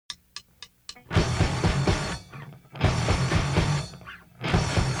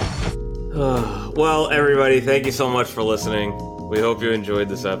Well, everybody, thank you so much for listening. We hope you enjoyed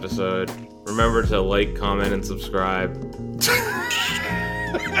this episode. Remember to like, comment, and subscribe.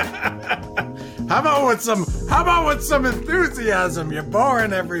 How about with some enthusiasm? You're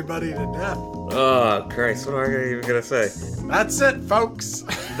boring everybody to death. Oh, Christ, what am I even gonna say? That's it, folks.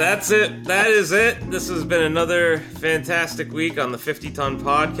 That's it. That is it. This has been another fantastic week on the 50-Ton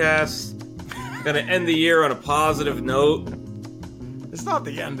Podcast. Gonna end the year on a positive note. It's not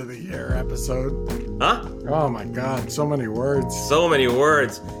the end of the year episode. Huh? Oh my God, so many words. So many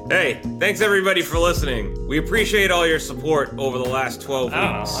words. Hey, thanks everybody for listening. We appreciate all your support over the last 12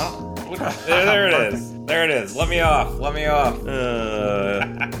 weeks. There it is. There it is. Let me off.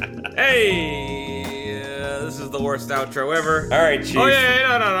 Hey, this is the worst outro ever. All right, Chief. Oh,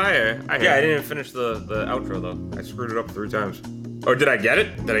 yeah, no, I hear. I didn't even finish the outro, though. I screwed it up 3 times. Oh, did I get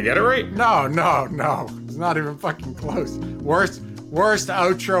it? Did I get it right? No. It's not even fucking close. Worst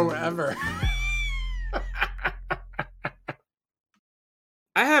outro ever.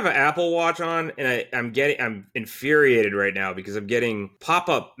 I have an Apple Watch on, and I'm infuriated right now because I'm getting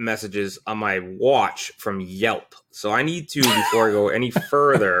pop-up messages on my watch from Yelp. So I need to, before I go any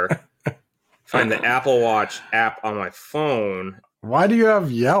further, find the Apple Watch app on my phone. Why do you have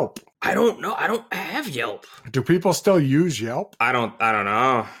Yelp? I don't know. I don't have Yelp. Do people still use Yelp? I don't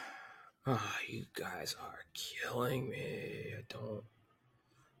know. Oh, you guys are killing me. I don't.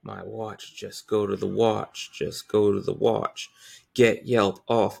 My watch. Just go to the watch. Just go to the watch. Get Yelp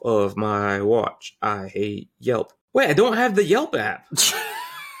off of my watch. I hate Yelp. Wait, I don't have the Yelp app.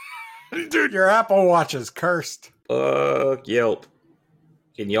 Dude, your Apple Watch is cursed. Fuck Yelp.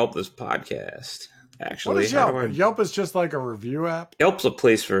 Can Yelp this podcast? Actually, what is Yelp? Yelp is just like a review app? Yelp's a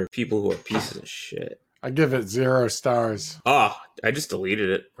place for people who are pieces of shit. I give it 0 stars. Oh, I just deleted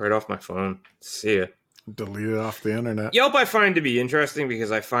it right off my phone. See ya. Delete it off the internet. Yelp I find to be interesting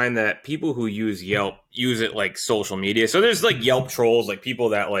because I find that people who use Yelp use it like social media. So there's like Yelp trolls, like people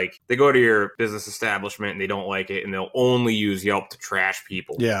that like, they go to your business establishment and they don't like it and they'll only use Yelp to trash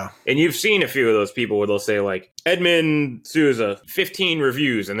people. Yeah. And you've seen a few of those people where they'll say like, Edmund Souza, 15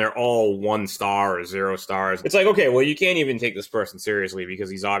 reviews, and they're all 1 star or 0 stars. It's like, okay, well, you can't even take this person seriously because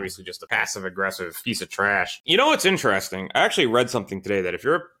he's obviously just a passive-aggressive piece of trash. You know what's interesting? I actually read something today that if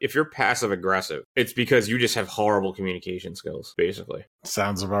you're passive-aggressive, it's because you just have horrible communication skills, basically.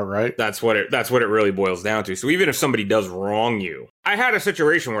 Sounds about right. That's what it really boils down to. So even if somebody does wrong you, I had a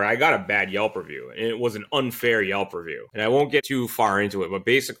situation where I got a bad Yelp review, and it was an unfair Yelp review. And I won't get too far into it, but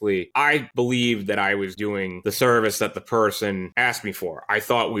basically, I believed that I was doing the service that the person asked me for. I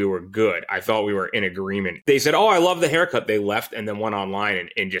thought we were good. I thought we were in agreement. They said, oh, I love the haircut. They left and then went online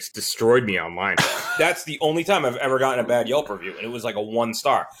and just destroyed me online. That's the only time I've ever gotten a bad Yelp review, and it was like a 1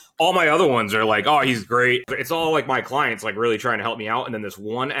 star. All my other ones are like, oh, he's great. It's all like my clients like really trying to help me out, and then this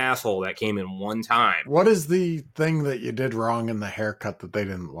one asshole that came in 1 time. What is the thing that you did wrong in the haircut that they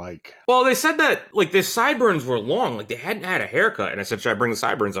didn't like? Well, they said that like the sideburns were long, like they hadn't had a haircut, and I said, should I bring the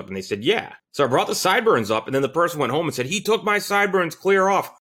sideburns up? And they said, yeah. So I brought the sideburns up, and then the person went home and said, he took my sideburns clear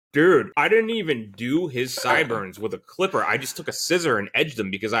off. Dude, I didn't even do his sideburns with a clipper. I just took a scissor and edged them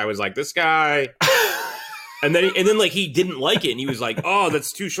because I was like, this guy... And then like he didn't like it, and he was like, "Oh,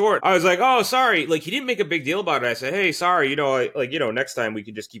 that's too short." I was like, "Oh, sorry." Like he didn't make a big deal about it. I said, "Hey, sorry. Next time we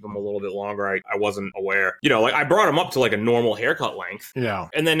could just keep them a little bit longer. I wasn't aware. Like I brought him up to like a normal haircut length." Yeah.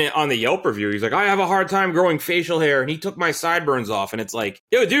 And then on the Yelp review, he's like, "I have a hard time growing facial hair," and he took my sideburns off. And it's like,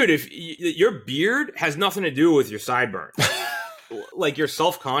 yo, dude, if your beard has nothing to do with your sideburns. Like you're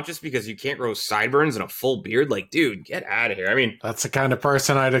self-conscious because you can't grow sideburns and a full beard. Like, dude, get out of here. I mean, that's the kind of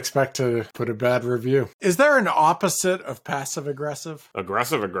person I'd expect to put a bad review. Is there an opposite of passive-aggressive?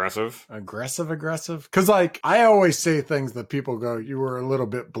 Aggressive-aggressive? Aggressive-aggressive? Because, like, I always say things that people go, you were a little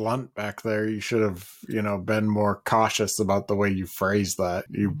bit blunt back there. You should have, been more cautious about the way you phrased that.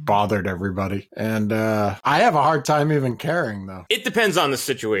 You bothered everybody. And I have a hard time even caring, though. It depends on the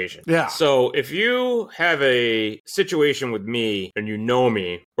situation. Yeah. So if you have a situation with me and you know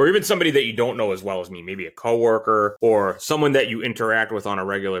me, or even somebody that you don't know as well as me, maybe a coworker or someone that you interact with on a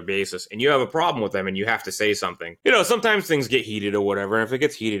regular basis, and you have a problem with them and you have to say something, sometimes things get heated or whatever. And if it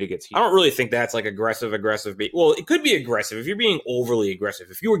gets heated, it gets heated. I don't really think that's like aggressive. Well, it could be aggressive if you're being overly aggressive.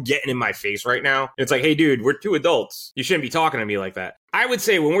 If you were getting in my face right now, and it's like, hey, dude, we're 2 adults. You shouldn't be talking to me like that. I would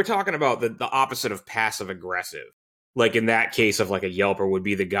say when we're talking about the opposite of passive aggressive, like in that case of like a Yelper would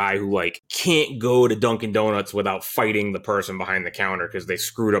be the guy who like can't go to Dunkin' Donuts without fighting the person behind the counter because they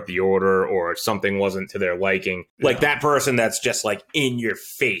screwed up the order or something wasn't to their liking. Like that person that's just like in your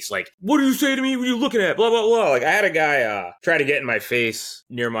face. Like, what do you say to me when you're looking at blah, blah, blah. Like I had a guy try to get in my face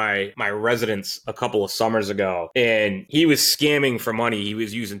near my residence a couple of summers ago, and he was scamming for money. He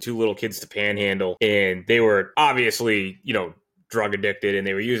was using two little kids to panhandle, and they were obviously, you know, drug addicted, and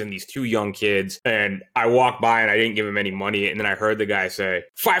they were using these two young kids. And I walked by and I didn't give him any money, and then I heard the guy say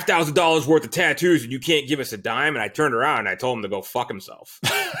 $5,000 worth of tattoos and you can't give us a dime. And I turned around and I told him to go fuck himself.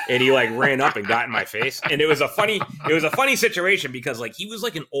 And he like ran up and got in my face, and it was a funny situation because like he was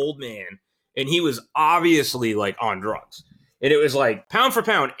like an old man and he was obviously like on drugs. And it was like, pound for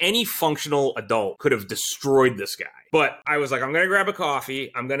pound, any functional adult could have destroyed this guy. But I was like, I'm going to grab a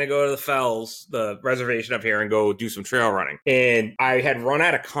coffee. I'm going to go to the Fells, the reservation up here, and go do some trail running. And I had run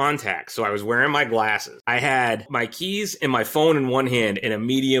out of contacts, so I was wearing my glasses. I had my keys and my phone in one hand and a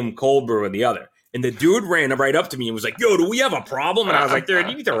medium cold brew in the other. And the dude ran right up to me and was like, yo, do we have a problem? And I was like, dude,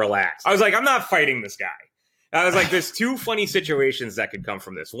 you need to relax. I was like, I'm not fighting this guy. I was like, there's two funny situations that could come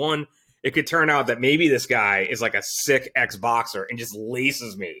from this. One, it could turn out that maybe this guy is like a sick ex-boxer and just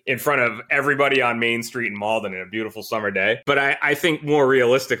laces me in front of everybody on Main Street in Malden in a beautiful summer day. But I think more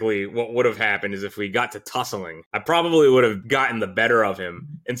realistically, what would have happened is if we got to tussling, I probably would have gotten the better of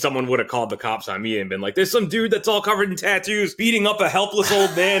him, and someone would have called the cops on me and been like, there's some dude that's all covered in tattoos beating up a helpless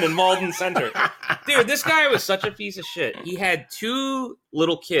old man in Malden Center. Dude, this guy was such a piece of shit. He had two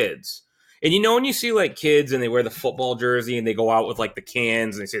little kids. And you know when you see like kids and they wear the football jersey and they go out with like the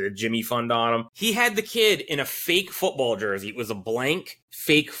cans and they say the Jimmy Fund on them? He had the kid in a fake football jersey. It was a blank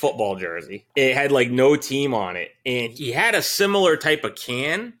fake football jersey. It had like no team on it. And he had a similar type of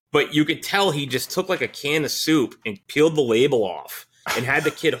can, but you could tell he just took like a can of soup and peeled the label off and had the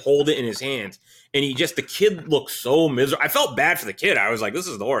kid hold it in his hands. And the kid looked so miserable. I felt bad for the kid. I was like, this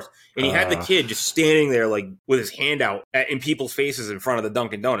is the worst. And he had the kid just standing there like with his hand out in people's faces in front of the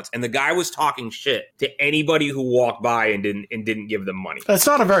Dunkin' Donuts. And the guy was talking shit to anybody who walked by and didn't give them money. That's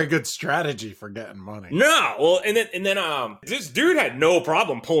not a very good strategy for getting money. No. Well, and then this dude had no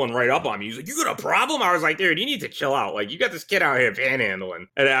problem pulling right up on me. He was like, you got a problem? I was like, dude, you need to chill out. Like, you got this kid out here panhandling.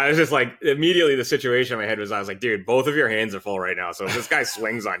 And I was just like, immediately the situation in my head was, I was like, dude, both of your hands are full right now. So if this guy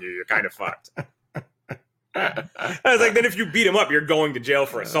swings on you, you're kind of fucked. I was like, then if you beat him up, you're going to jail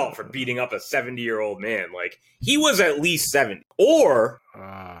for assault for beating up a 70-year-old man. Like, he was at least 70. Or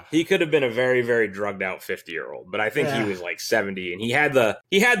he could have been a very, very drugged out 50-year-old. But I think he was like 70, and he had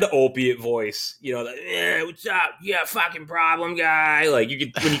the opiate voice, you know, what's up? Yeah, fucking problem guy. Like,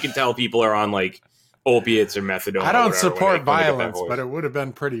 when you can tell people are on like opiates or methadone. I don't support violence, but it would have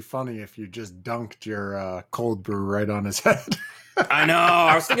been pretty funny if you just dunked your cold brew right on his head. I know.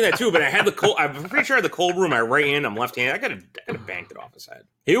 I was thinking that too, but I'm pretty sure I had the cold brew in my right hand. I'm left hand. I could have banked it off his head.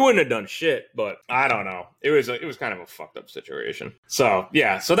 He wouldn't have done shit, but I don't know. It was kind of a fucked up situation. So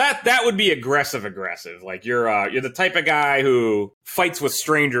yeah. So that would be aggressive. Like you're the type of guy who fights with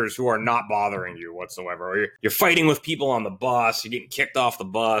strangers who are not bothering you whatsoever. Or you're fighting with people on the bus. You're getting kicked off the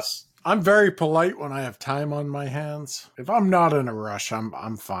bus. I'm very polite when I have time on my hands. If I'm not in a rush,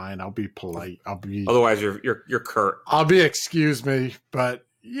 I'm fine. I'll be polite. Otherwise you're curt. I'll be excuse me, but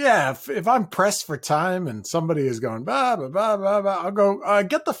yeah, if I'm pressed for time and somebody is going blah blah blah blah blah, I'll go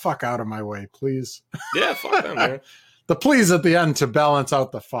get the fuck out of my way, please. Yeah, fuck them, man. The please at the end to balance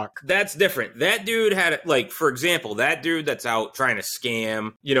out the fuck. That's different. That dude had, like, for example, that dude that's out trying to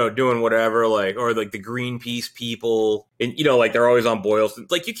scam, you know, doing whatever, like, or like the Greenpeace people, and, you know, like they're always on Boylston.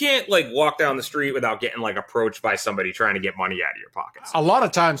 Like, you can't, like, walk down the street without getting, like, approached by somebody trying to get money out of your pockets. A lot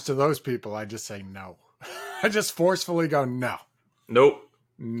of times to those people, I just say no. I just forcefully go, no. Nope.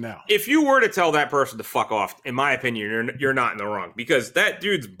 No. If you were to tell that person to fuck off, in my opinion, you're not in the wrong, because that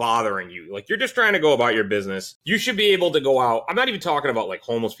dude's bothering you. Like, you're just trying to go about your business. You should be able to go out. I'm not even talking about like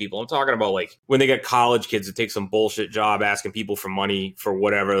homeless people. I'm talking about like when they get college kids that take some bullshit job asking people for money for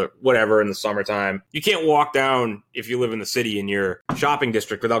whatever in the summertime. You can't walk down, if you live in the city, in your shopping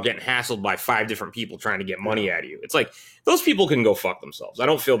district without getting hassled by 5 different people trying to get money out of you. It's like, those people can go fuck themselves. I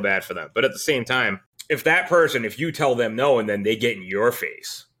don't feel bad for them. But at the same time, if you tell them no and then they get in your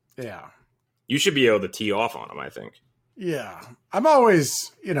face, you should be able to tee off on them, I think. Yeah. I'm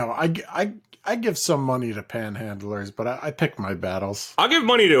always, you know, I give some money to panhandlers, but I pick my battles. I'll give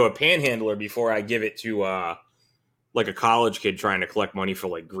money to a panhandler before I give it to like a college kid trying to collect money for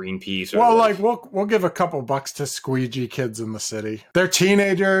like Greenpeace. Or like we'll give a couple bucks to squeegee kids in the city. They're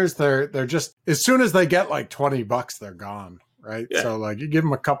teenagers. They're just, as soon as they get like $20, they're gone. right? Yeah. So like you give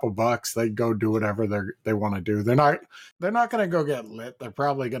them a couple bucks, they go do whatever they want to do. They're not going to go get lit. They're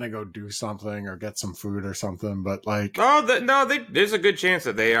probably going to go do something or get some food or something. But like, there's a good chance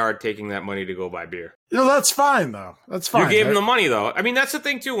that they are taking that money to go buy beer. That's fine though. That's fine. You gave him the money though. I mean, that's the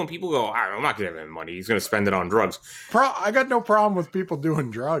thing too. When people go, I'm not giving him money, he's going to spend it on drugs. I got no problem with people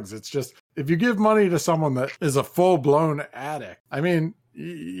doing drugs. It's just if you give money to someone that is a full blown addict, I mean,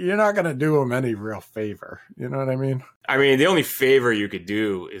 you're not going to do them any real favor. You know what I mean? I mean, the only favor you could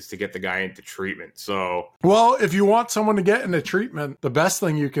do is to get the guy into treatment. So, well, if you want someone to get into treatment, the best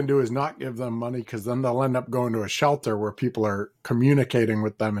thing you can do is not give them money, because then they'll end up going to a shelter where people are communicating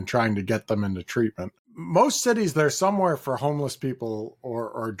with them and trying to get them into treatment. Most cities, there's somewhere for homeless people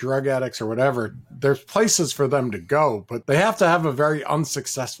or drug addicts or whatever. There's places for them to go, but they have to have a very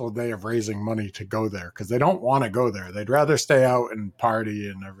unsuccessful day of raising money to go there, because they don't want to go there. They'd rather stay out and party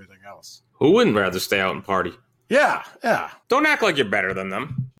and everything else. Who wouldn't rather stay out and party? Yeah. Don't act like you're better than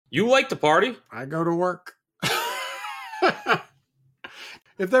them. You like to party. I go to work.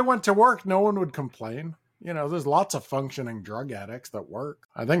 If they went to work, no one would complain. You know, there's lots of functioning drug addicts that work.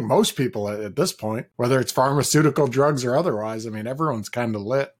 I think most people at this point, whether it's pharmaceutical drugs or otherwise, I mean, everyone's kind of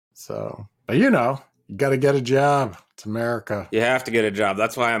lit. So, but you know, you got to get a job. It's America. You have to get a job.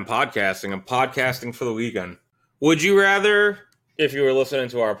 That's why I'm podcasting. I'm podcasting for the weekend. Would you rather, if you were listening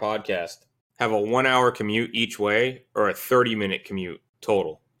to our podcast, have a 1 hour commute each way or a 30-minute commute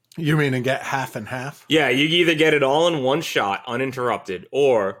total? You mean and get half and half? Yeah, you either get it all in one shot, uninterrupted,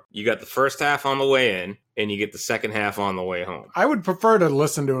 or you got the first half on the way in and you get the second half on the way home. I would prefer to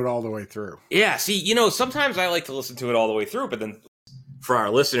listen to it all the way through. Yeah, see, you know, sometimes I like to listen to it all the way through, but then for our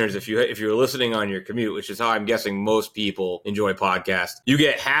listeners, if you're listening on your commute, which is how I'm guessing most people enjoy podcasts, you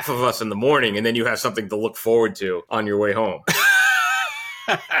get half of us in the morning and then you have something to look forward to on your way home.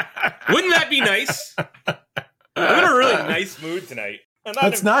 Wouldn't that be nice? I'm in a really nice mood tonight.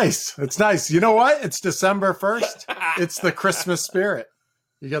 That's nice. It's nice. You know what? It's December 1st. It's the Christmas spirit.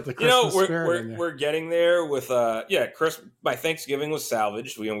 You got the Christmas spirit. We're getting there with my Thanksgiving was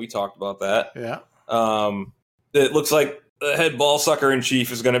salvaged. We talked about that. Yeah. It looks like the head ball sucker in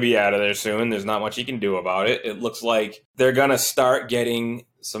chief is going to be out of there soon. There's not much he can do about it. It looks like they're going to start getting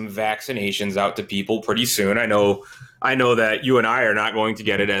some vaccinations out to people pretty soon. I know that you and I are not going to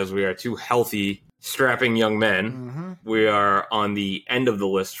get it, as we are two healthy, strapping young men. Mm-hmm. We are on the end of the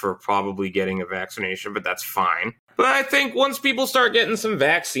list for probably getting a vaccination, but that's fine. But I think once people start getting some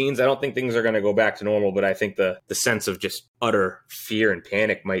vaccines, I don't think things are going to go back to normal, but I think the sense of just utter fear and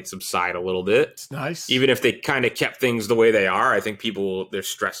panic might subside a little bit. It's nice. Even if they kind of kept things the way they are, I think their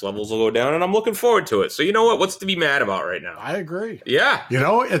stress levels will go down, and I'm looking forward to it. So you know what? What's to be mad about right now? I agree. Yeah. You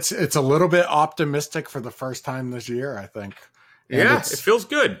know, it's a little bit optimistic for the first time this year, I think. And it feels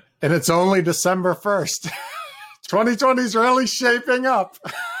good. And it's only December 1st. 2020 is really shaping up.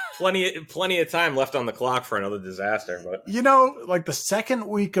 Plenty of time left on the clock for another disaster. But you know, like the second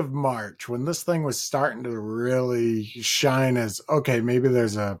week of March, when this thing was starting to really shine as, okay, maybe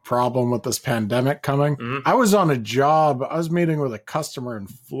there's a problem with this pandemic coming. Mm-hmm. I was on a job. I was meeting with a customer in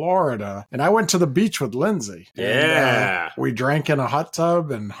Florida, and I went to the beach with Lindsay. Yeah. And, we drank in a hot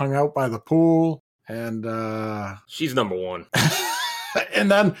tub and hung out by the pool. And she's number one. and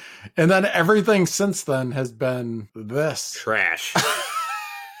then everything since then has been this trash.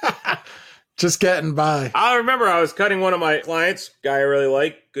 Just getting by. I remember I was cutting one of my clients, guy I really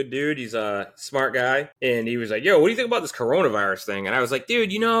like, good dude. He's a smart guy. And he was like, yo, what do you think about this coronavirus thing? And I was like,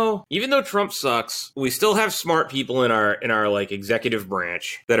 dude, you know, even though Trump sucks, we still have smart people in our like executive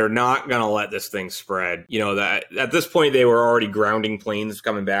branch that are not going to let this thing spread. You know, that at this point, they were already grounding planes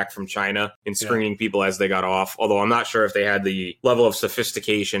coming back from China and screening people as they got off. Although I'm not sure if they had the level of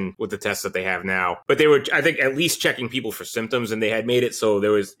sophistication with the tests that they have now. But they were, I think, at least checking people for symptoms. And they had made it so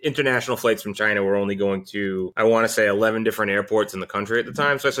there was international flights from China were only going to, I want to say, 11 different airports in the country at the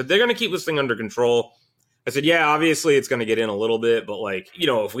time. So I said, they're going to keep this thing under control. I said, yeah, obviously it's going to get in a little bit, but like, you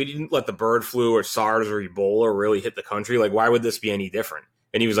know, if we didn't let the bird flu or SARS or Ebola really hit the country, like, why would this be any different?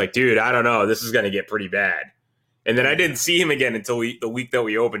 And he was like, dude, I don't know. This is going to get pretty bad. And then I didn't see him again until the week that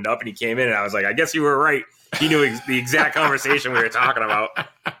we opened up, and he came in, and I was like, I guess you were right. He knew the exact conversation we were talking about.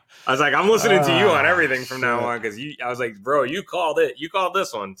 I was like, I'm listening to you on everything from now on, because I was like, bro, you called it. You called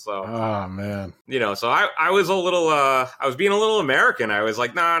this one. So, oh man, you know, so I was a little, I was being a little American. I was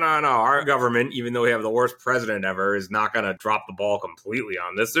like, no. Our government, even though we have the worst president ever, is not going to drop the ball completely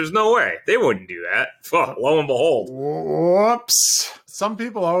on this. There's no way they wouldn't do that. Oh, lo and behold. Whoops. Some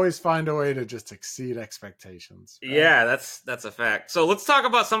people always find a way to just exceed expectations. Right? Yeah, that's a fact. So let's talk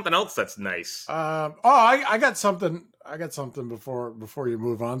about something else that's nice. I got something something before you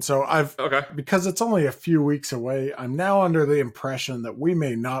move on. So Okay. because it's only a few weeks away, I'm now under the impression that we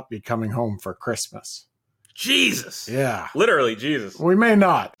may not be coming home for Christmas. Jesus. Yeah. Literally, Jesus. We may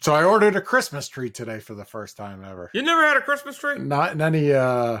not. So I ordered a Christmas tree today for the first time ever. You never had a Christmas tree? Not in any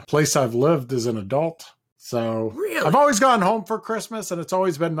place I've lived as an adult. So Really? I've always gone home for Christmas, and it's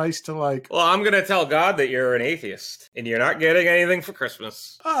always been nice to like. Well, I'm going to tell God that you're an atheist and you're not getting anything for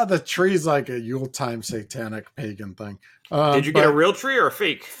Christmas. The tree's like a Yuletime satanic pagan thing. Did you get a real tree or a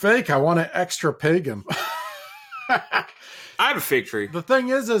fake? Fake. I want an extra pagan. I have a fake tree. The thing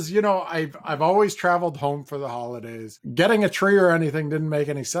is I've always traveled home for the holidays. Getting a tree or anything didn't make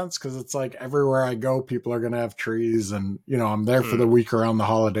any sense because it's like everywhere I go, people are going to have trees, and I'm there for the week around the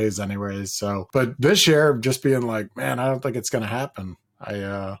holidays anyways. So, but this year, just being like, man, I don't think it's going to happen.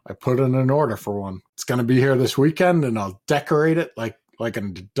 I put in an order for one. It's going to be here this weekend, and I'll decorate it like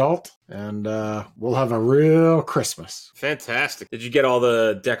an adult, and we'll have a real Christmas. Fantastic. Did you get all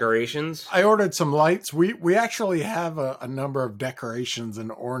the decorations? I ordered some lights. We actually have a number of decorations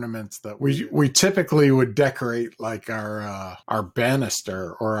and ornaments that we typically would decorate, like our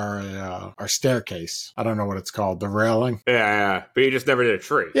banister or our staircase. I don't know what it's called, the railing. Yeah, but you just never did a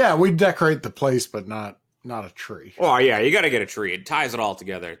tree. Yeah, we decorate the place, but not a tree. Oh, yeah, you got to get a tree. It ties it all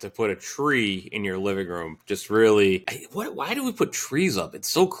together to put a tree in your living room. Just really, why do we put trees up? It's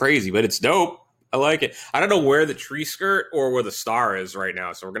so crazy, but it's dope. I like it. I don't know where the tree skirt or where the star is right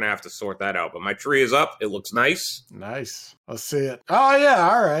now, so we're going to have to sort that out. But my tree is up. It looks nice. Nice. Let's see it. Oh, yeah,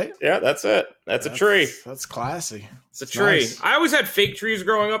 all right. Yeah, that's it. That's a tree. That's classy. It's a tree. Nice. I always had fake trees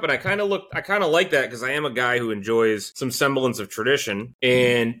growing up, and I kind of like that because I am a guy who enjoys some semblance of tradition.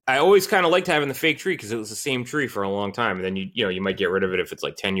 And I always kind of liked having the fake tree because it was the same tree for a long time. And then you might get rid of it if it's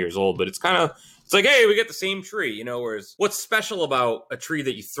like 10 years old, but it's like, hey, we get the same tree, whereas what's special about a tree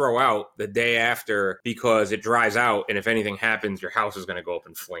that you throw out the day after because it dries out, and if anything happens, your house is going to go up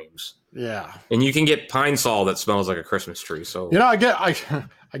in flames. Yeah. And you can get pine sol that smells like a Christmas tree. So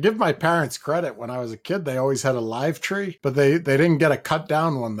I give my parents credit. When I was a kid, they always had a live tree, but they didn't get a cut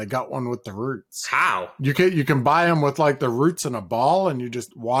down one. They got one with the roots. How? You can buy them with like the roots in a ball, and you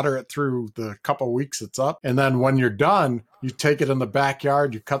just water it through the couple weeks it's up. And then when you're done, you take it in the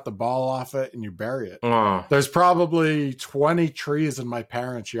backyard, you cut the ball off it, and you bury it. There's probably 20 trees in my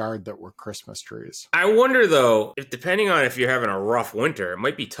parents' yard that were Christmas trees. I wonder, though, if depending on if you're having a rough winter, it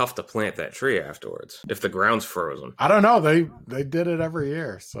might be tough to plant that tree afterwards if the ground's frozen. I don't know. They did it every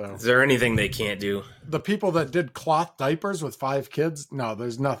year. So is there anything they can't do? The people that did cloth diapers with 5 kids, no,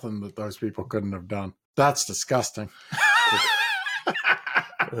 there's nothing that those people couldn't have done. That's disgusting.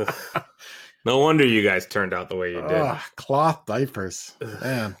 No wonder you guys turned out the way you did. Cloth diapers.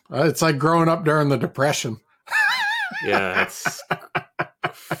 Man, it's like growing up during the Depression. Yeah, that's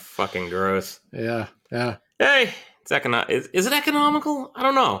fucking gross. Yeah. Hey, it's is it economical? I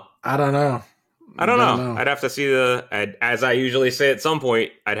don't know. I don't know. I'd have to see as I usually say at some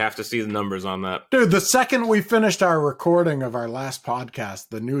point, I'd have to see the numbers on that. Dude, the second we finished our recording of our last podcast,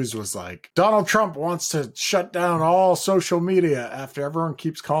 the news was like, Donald Trump wants to shut down all social media after everyone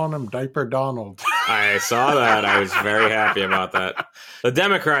keeps calling him Diaper Donald. I saw that. I was very happy about that. The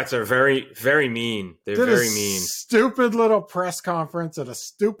Democrats are very, very mean. They're very mean. Stupid little press conference at a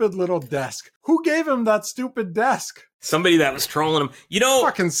stupid little desk. Who gave him that stupid desk? Somebody that was trolling him.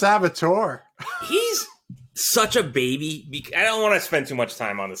 Fucking saboteur. He's such a baby. I don't want to spend too much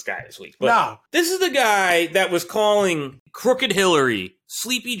time on this guy this week. But This is the guy that was calling Crooked Hillary,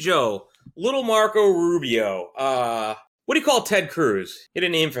 Sleepy Joe, Little Marco Rubio, what do you call Ted Cruz? He had a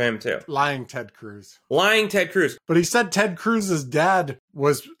name for him, too. Lying Ted Cruz. But he said Ted Cruz's dad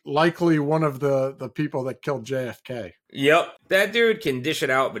was likely one of the people that killed JFK. Yep. That dude can dish it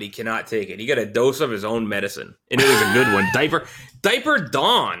out, but he cannot take it. He got a dose of his own medicine. And it was a good one. Diaper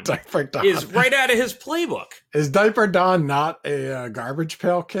Don is right out of his playbook. Is Diaper Don not a garbage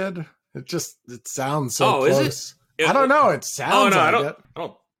pail kid? It sounds so close. Is it? I don't know. It sounds I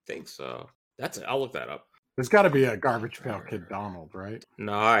don't think so. I'll look that up. There's got to be a garbage pail kid Donald, right?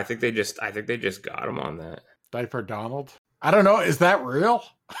 No, I think they just got him on that. Diaper Donald? I don't know. Is that real?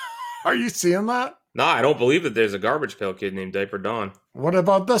 Are you seeing that? No, I don't believe that there's a garbage pail kid named Diaper Don. What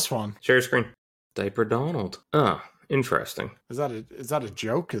about this one? Share your screen. Diaper Donald. Oh, interesting. Is that a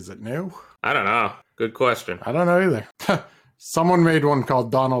joke? Is it new? I don't know. Good question. I don't know either. Someone made one called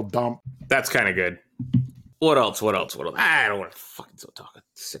Donald Dump. That's kind of good. What else? I don't want to fucking talk. I'm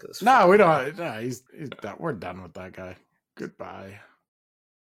sick of this. No, we don't. No, he's we're done with that guy. Goodbye.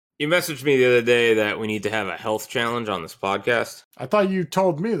 You messaged me the other day that we need to have a health challenge on this podcast. I thought you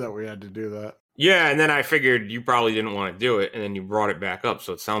told me that we had to do that. Yeah, and then I figured you probably didn't want to do it, and then you brought it back up,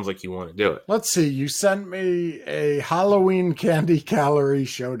 so it sounds like you want to do it. Let's see. You sent me a Halloween candy calorie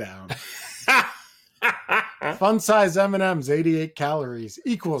showdown. Fun size M&M's, 88 calories,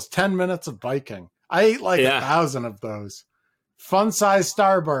 equals 10 minutes of biking. I ate like 1,000 of those. Fun size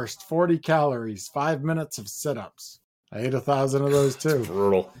Starburst, 40 calories, 5 minutes of sit-ups. I ate 1,000 of those too.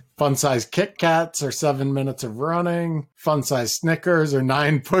 Brutal. Fun size Kit Kats are 7 minutes of running. Fun size Snickers are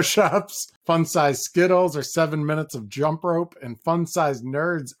 9 push-ups. Fun size Skittles are 7 minutes of jump rope. And fun size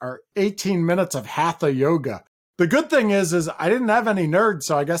Nerds are 18 minutes of Hatha yoga. The good thing is I didn't have any nerds,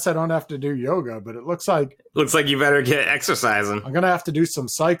 so I guess I don't have to do yoga, but it looks like you better get exercising. I'm going to have to do some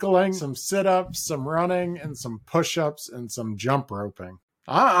cycling, some sit-ups, some running, and some push-ups, and some jump roping.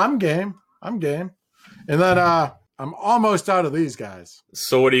 I'm game. I'm game. And then I'm almost out of these guys.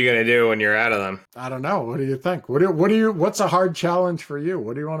 So what are you going to do when you're out of them? I don't know. What do you think? What's a hard challenge for you?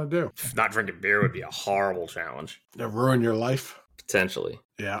 What do you want to do? Not drinking beer would be a horrible challenge. To ruin your life? Potentially.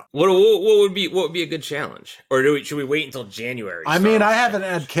 Yeah. What would be a good challenge? Or should we wait until January? I mean, I haven't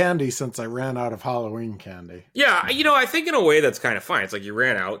had candy since I ran out of Halloween candy. Yeah, I think in a way that's kind of fine. It's like you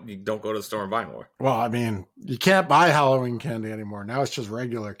ran out, you don't go to the store and buy more. Well, I mean, you can't buy Halloween candy anymore. Now it's just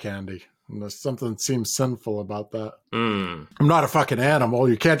regular candy. And there's something seems sinful about that. I'm not a fucking animal.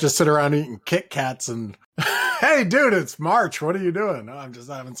 You can't just sit around eating Kit Kats and, hey, dude, it's March. What are you doing? No, I'm just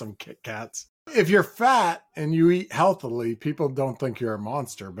having some Kit Kats. If you're fat and you eat healthily, people don't think you're a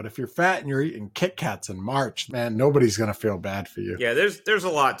monster. But if you're fat and you're eating Kit Kats in March, man, nobody's going to feel bad for you. Yeah, there's a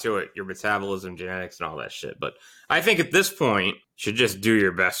lot to it. Your metabolism, genetics, and all that shit. But I think at this point, you should just do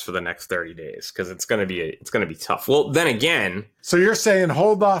your best for the next 30 days because it's going to be tough. Well, then again. So you're saying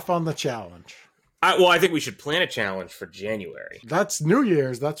hold off on the challenge. I think we should plan a challenge for January. That's New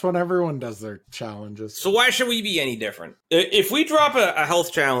Year's. That's when everyone does their challenges. So why should we be any different? If we drop a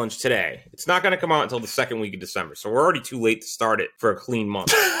health challenge today, it's not going to come out until the second week of December. So we're already too late to start it for a clean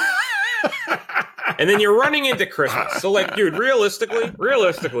month. And then you're running into Christmas. So, like, dude,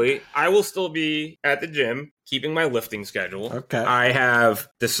 realistically, I will still be at the gym, keeping my lifting schedule. Okay. I have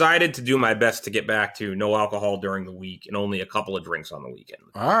decided to do my best to get back to no alcohol during the week and only a couple of drinks on the weekend.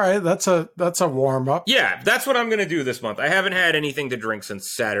 All right. That's a warm up. Yeah, that's what I'm going to do this month. I haven't had anything to drink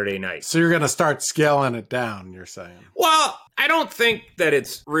since Saturday night. So you're going to start scaling it down, you're saying? Well, I don't think that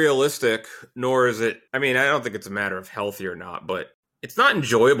it's realistic, nor is it, I don't think it's a matter of healthy or not, but it's not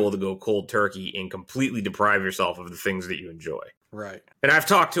enjoyable to go cold turkey and completely deprive yourself of the things that you enjoy. Right. And I've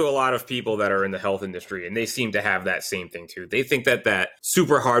talked to a lot of people that are in the health industry, and they seem to have that same thing too. They think that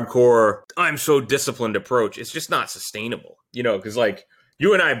super hardcore, I'm so disciplined approach, it's just not sustainable. Because like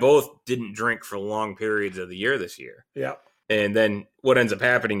you and I both didn't drink for long periods of the year this year. Yeah. And then what ends up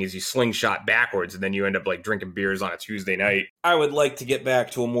happening is you slingshot backwards and then you end up like drinking beers on a Tuesday night. I would like to get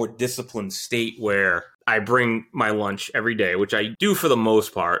back to a more disciplined state where I bring my lunch every day, which I do for the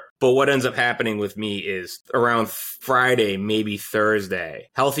most part. But what ends up happening with me is around Friday, maybe Thursday,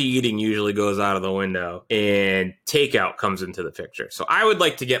 healthy eating usually goes out of the window and takeout comes into the picture. So I would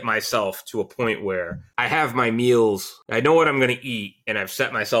like to get myself to a point where I have my meals, I know what I'm going to eat, and I've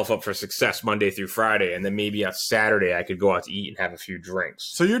set myself up for success Monday through Friday. And then maybe on Saturday, I could go out to eat and have a few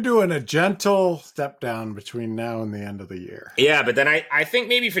drinks. So you're doing a gentle step down between now and the end of the year. Yeah, but then I think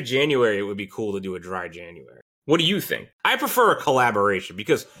maybe for January, it would be cool to do a dry January. What do you think? I prefer a collaboration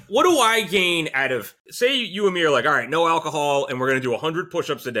because what do I gain out of, say you and me are like, all right, no alcohol and we're going to do 100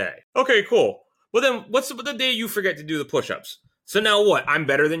 push-ups a day. Okay, cool. Well, then what's the day you forget to do the push-ups? So now what? I'm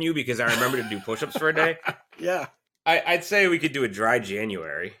better than you because I remember to do push-ups for a day? Yeah. I'd say we could do a dry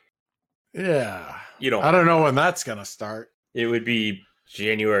January. Yeah. I don't know when that's going to start. It would be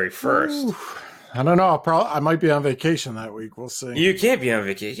January 1st. Ooh. I don't know. I might be on vacation that week. We'll see. You can't be on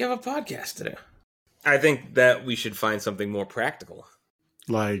vacation. You have a podcast to do. I think that we should find something more practical.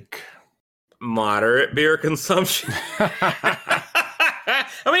 Like? Moderate beer consumption. How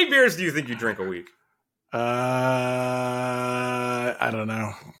many beers do you think you drink a week? I don't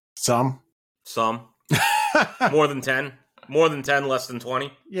know. Some. More than 10? More than 10, less than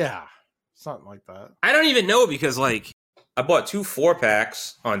 20? Yeah. Something like that. I don't even know because, like, I bought 2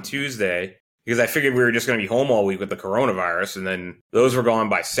 4-packs on Tuesday because I figured we were just going to be home all week with the coronavirus, and then those were gone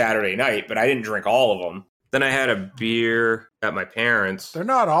by Saturday night, but I didn't drink all of them. Then I had a beer at my parents'. They're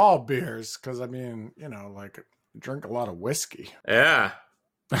not all beers because, drink a lot of whiskey. Yeah.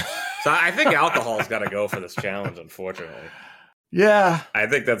 So I think alcohol's got to go for this challenge, unfortunately. Yeah. I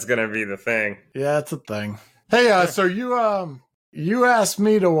think that's going to be the thing. Yeah, it's a thing. Hey, so you asked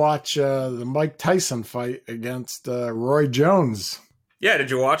me to watch the Mike Tyson fight against Roy Jones. Yeah,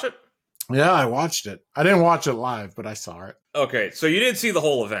 did you watch it? Yeah, I watched it. I didn't watch it live, but I saw it. Okay, so you didn't see the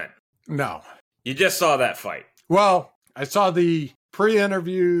whole event? No. You just saw that fight. Well, I saw the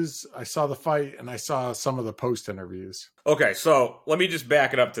pre-interviews, I saw the fight, and I saw some of the post-interviews. Okay, so let me just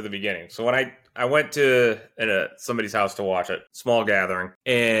back it up to the beginning. So when I went to somebody's house to watch it, small gathering,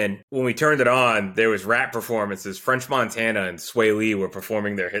 and when we turned it on, there was rap performances. French Montana and Sway Lee were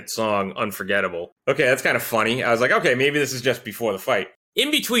performing their hit song, Unforgettable. Okay, that's kind of funny. I was like, okay, maybe this is just before the fight.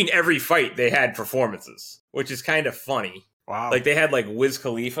 In between every fight, they had performances, which is kind of funny. Wow. Like, they had, like, Wiz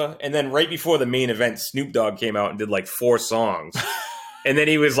Khalifa, and then right before the main event, Snoop Dogg came out and did, like, 4 songs. And then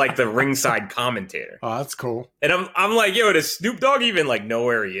he was, like, the ringside commentator. Oh, that's cool. And I'm like, yo, does Snoop Dogg even, like, know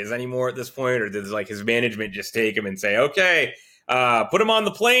where he is anymore at this point? Or does, like, his management just take him and say, okay, put him on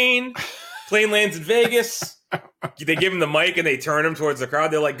the plane. Plane lands in Vegas. They give him the mic and they turn him towards the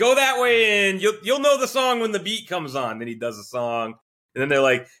crowd. They're like, go that way and you'll know the song when the beat comes on. Then he does the song. And then they're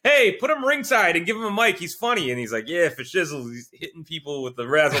like, hey, put him ringside and give him a mic. He's funny. And he's like, yeah, for shizzle, he's hitting people with the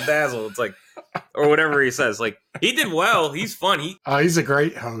razzle dazzle. It's like, or whatever he says. Like, he did well. He's fun. He's a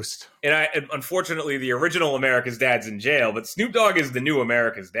great host. And unfortunately, the original America's Dad's in jail, but Snoop Dogg is the new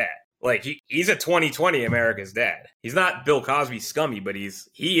America's Dad. Like, he's a 2020 America's Dad. He's not Bill Cosby scummy, but he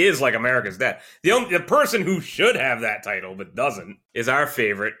is like America's Dad. The person who should have that title but doesn't is our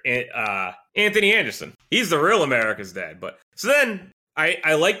favorite, Anthony Anderson. He's the real America's Dad. But so then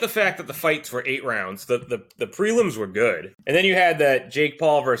I like the fact that the fights were 8 rounds. The prelims were good. And then you had that Jake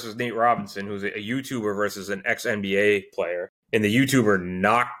Paul versus Nate Robinson, who's a YouTuber versus an ex-NBA player. And the YouTuber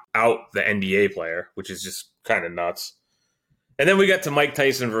knocked out the NBA player, which is just kind of nuts. And then we got to Mike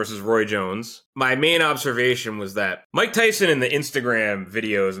Tyson versus Roy Jones. My main observation was that Mike Tyson in the Instagram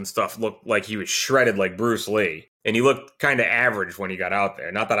videos and stuff looked like he was shredded like Bruce Lee. And he looked kind of average when he got out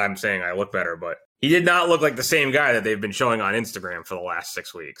there. Not that I'm saying I look better, but he did not look like the same guy that they've been showing on Instagram for the last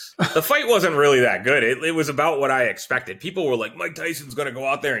 6 weeks. The fight wasn't really that good. It was about what I expected. People were like, Mike Tyson's going to go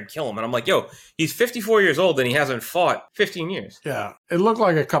out there and kill him. And I'm like, yo, he's 54 years old and he hasn't fought 15 years. Yeah, it looked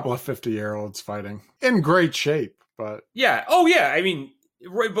like a couple of 50-year-olds fighting. In great shape, but... Yeah, oh yeah, I mean...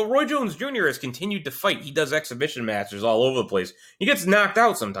 But Roy Jones Jr. has continued to fight. He does exhibition matches all over the place. He gets knocked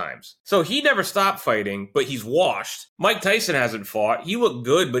out sometimes. So he never stopped fighting, but he's washed. Mike Tyson hasn't fought. He looked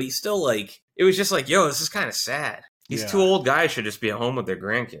good, but he's still like... It was just like, yo, this is kind of sad. These 2 old guys should just be at home with their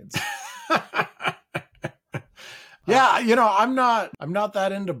grandkids. Yeah, I'm not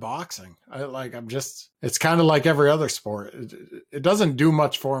that into boxing. It's kind of like every other sport. It doesn't do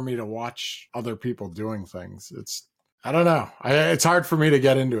much for me to watch other people doing things. I don't know. It's hard for me to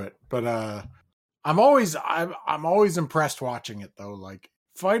get into it, but I'm always impressed watching it though. Like,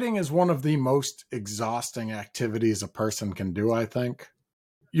 fighting is one of the most exhausting activities a person can do, I think.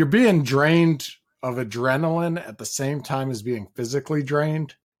 You're being drained of adrenaline at the same time as being physically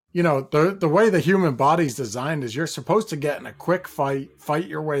drained. The way the human body's designed is you're supposed to get in a quick fight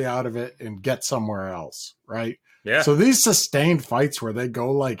your way out of it, and get somewhere else, right? Yeah. So these sustained fights where they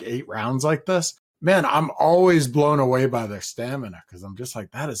go like 8 rounds like this, man, I'm always blown away by their stamina because I'm just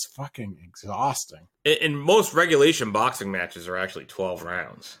like, that is fucking exhausting. In most regulation boxing matches are actually 12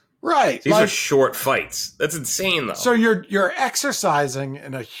 rounds. Right. These are short fights. That's insane, though. So you're exercising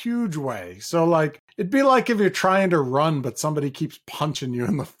in a huge way. So, like, it'd be like if you're trying to run, but somebody keeps punching you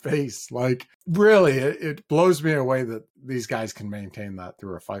in the face. Like, really, it blows me away that these guys can maintain that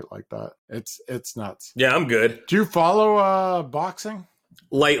through a fight like that. It's nuts. Yeah, I'm good. Do you follow boxing?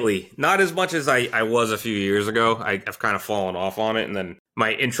 Lightly. Not as much as I was a few years ago. I've kind of fallen off on it, and then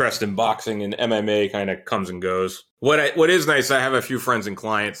my interest in boxing and MMA kind of comes and goes. What is nice, I have a few friends and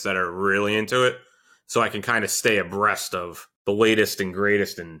clients that are really into it, so I can kind of stay abreast of the latest and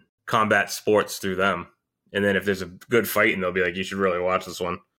greatest in combat sports through them. And then if there's a good fight and they'll be like, you should really watch this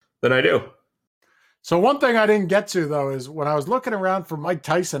one, then I do. So one thing I didn't get to, though, is when I was looking around for Mike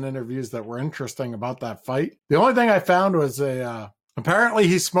Tyson interviews that were interesting about that fight, the only thing I found was apparently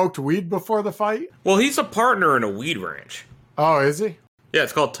he smoked weed before the fight. Well, he's a partner in a weed ranch. Oh, is he? Yeah,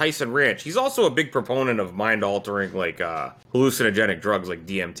 it's called Tyson Ranch. He's also a big proponent of mind-altering, like, hallucinogenic drugs like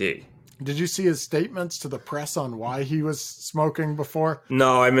DMT. Did you see his statements to the press on why he was smoking before?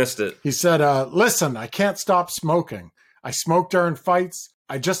 No, I missed it. He said, listen, I can't stop smoking. I smoke during fights.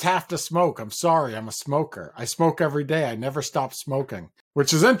 I just have to smoke. I'm sorry, I'm a smoker. I smoke every day. I never stop smoking,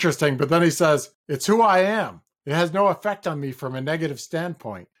 which is interesting. But then he says, it's who I am. It has no effect on me from a negative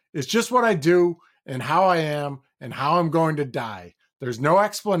standpoint. It's just what I do and how I am and how I'm going to die. There's no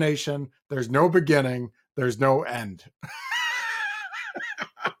explanation. There's no beginning. There's no end.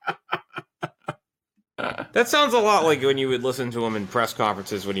 That sounds a lot like when you would listen to him in press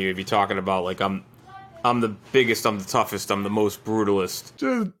conferences when he would be talking about, like, I'm the biggest, I'm the toughest, I'm the most brutalist.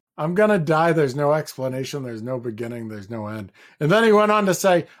 Dude, I'm going to die. There's no explanation. There's no beginning. There's no end. And then he went on to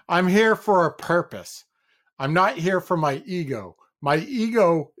say, I'm here for a purpose. I'm not here for my ego. My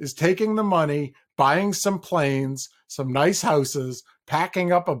ego is taking the money, buying some planes, some nice houses,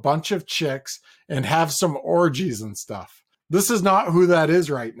 packing up a bunch of chicks, and have some orgies and stuff. This is not who that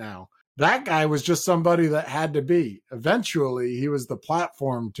is right now. That guy was just somebody that had to be. Eventually, he was the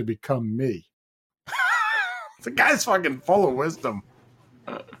platform to become me. The guy's fucking full of wisdom.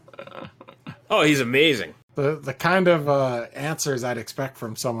 Oh, he's amazing. The kind of answers I'd expect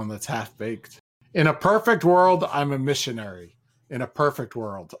from someone that's half-baked. In a perfect world, I'm a missionary. In a perfect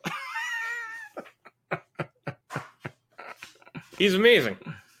world. He's amazing.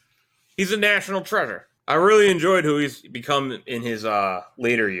 He's a national treasure. I really enjoyed who he's become in his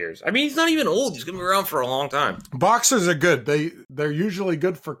later years. I mean, he's not even old. He's going to be around for a long time. Boxers are good. They're usually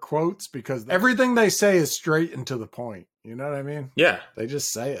good for quotes because everything they say is straight and to the point. You know what I mean? Yeah. They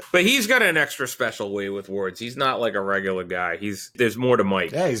just say it. But he's got an extra special way with words. He's not like a regular guy. There's more to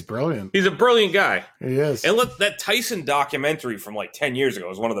Mike. Yeah, he's brilliant. He's a brilliant guy. He is. And look, that Tyson documentary from like 10 years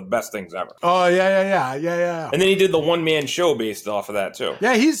ago is one of the best things ever. Oh, yeah. And then he did the one-man show based off of that, too.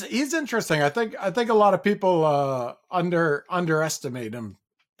 Yeah, he's interesting. I think a lot of people underestimate him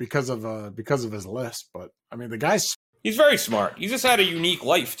because of his list. But, I mean, the guy's... He's very smart. He's just had a unique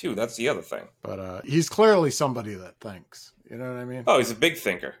life, too. That's the other thing. But he's clearly somebody that thinks. You know what I mean? Oh, he's a big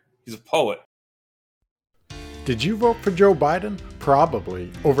thinker. He's a poet. Did you vote for Joe Biden?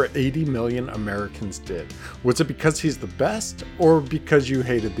 Probably. Over 80 million Americans did. Was it because he's the best or because you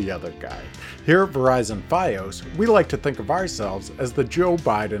hated the other guy? Here at Verizon Fios, we like to think of ourselves as the Joe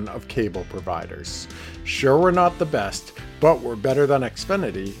Biden of cable providers. Sure, we're not the best, but we're better than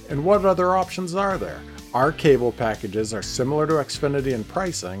Xfinity, and what other options are there? Our cable packages are similar to Xfinity in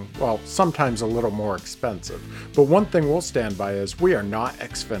pricing, well, sometimes a little more expensive. But one thing we'll stand by is we are not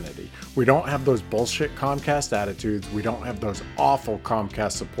Xfinity. We don't have those bullshit Comcast attitudes. We don't have those awful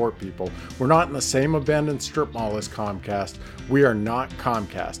Comcast support people. We're not in the same abandoned strip mall as Comcast. We are not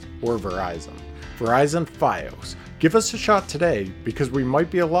Comcast. We're Verizon. Verizon Fios. Give us a shot today because we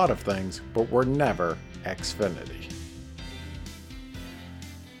might be a lot of things, but we're never Xfinity.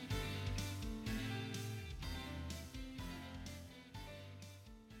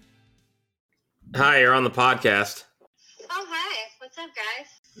 Hi, you're on the podcast. Oh, hi. What's up,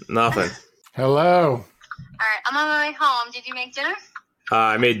 guys? Nothing. Hello. All right, I'm on my way home. Did you make dinner?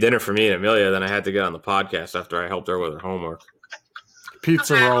 I made dinner for me and Amelia, then I had to get on the podcast after I helped her with her homework.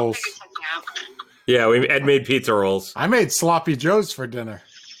 Pizza Okay, I'll rolls. figure something out. Yeah, Ed made pizza rolls. I made sloppy joes for dinner.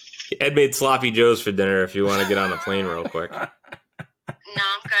 Ed made sloppy joes for dinner if you want to get on the plane real quick. No, I'm good.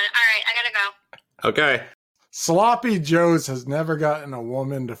 All right, I gotta go. Okay. Sloppy Joe's has never gotten a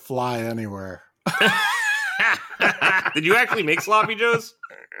woman to fly anywhere. Did you actually make sloppy joes?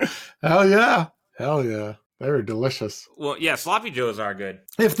 Hell yeah. They were delicious. Well, yeah, sloppy joes are good.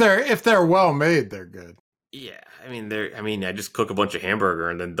 If they're well made, they're good. Yeah, I just cook a bunch of hamburger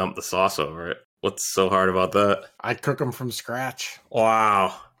and then dump the sauce over it. What's so hard about that? I cook them from scratch.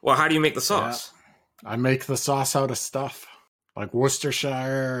 Wow. Well, how do you make the sauce? Yeah. I make the sauce out of stuff like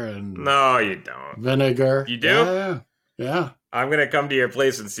Worcestershire and No, you don't. vinegar. You do? Yeah. I'm going to come to your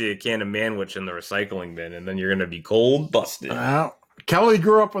place and see a can of manwich in the recycling bin, and then you're going to be cold busted. Well, Kelly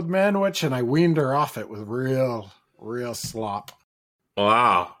grew up with manwich, and I weaned her off it with real slop.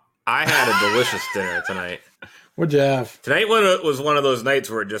 Wow. I had a delicious dinner tonight. What'd you have? Tonight was one of those nights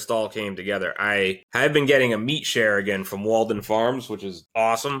where it just all came together. I have been getting a meat share again from Walden Farms, which is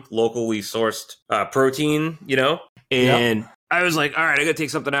awesome. Locally sourced protein, And yep. I was like, all right, I got to take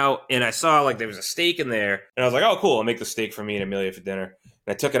something out. And I saw there was a steak in there. And I was like, oh, cool. I'll make the steak for me and Amelia for dinner.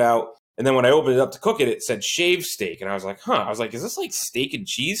 And I took it out. And then when I opened it up to cook it, it said shaved steak. And I was like, I was like, is this like steak and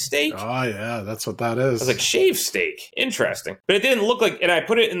cheese steak? Oh, yeah, that's what that is. I was like, shaved steak. Interesting. But it didn't look like, and I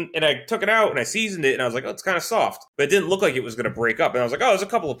put it in, and I took it out and I seasoned it and I was like, oh, it's kind of soft. But it didn't look like it was going to break up. And I was like, oh, there's a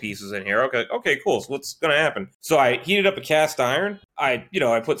couple of pieces in here. Okay, cool. So what's going to happen? So I heated up a cast iron. I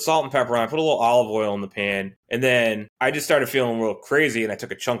put salt and pepper on, I put a little olive oil in the pan. And then I just started feeling real crazy, and I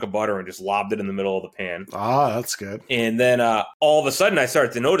took a chunk of butter and just lobbed it in the middle of the pan. Ah, that's good. And then all of a sudden, I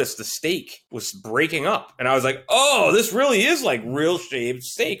started to notice the steak was breaking up. And I was like, oh, this really is like real shaved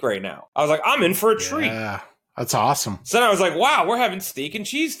steak right now. I was like, I'm in for a treat. Yeah, that's awesome. So then I was like, wow, we're having steak and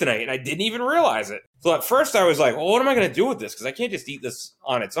cheese tonight. And I didn't even realize it. So at first I was like, well, what am I going to do with this? Because I can't just eat this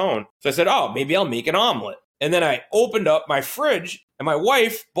on its own. So I said, oh, maybe I'll make an omelet. And then I opened up my fridge and my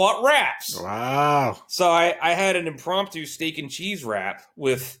wife bought wraps. Wow. So I had an impromptu steak and cheese wrap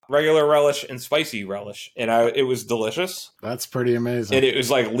with regular relish and spicy relish. And it was delicious. That's pretty amazing. And it was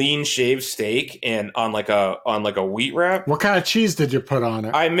like lean shaved steak and on like a wheat wrap. What kind of cheese did you put on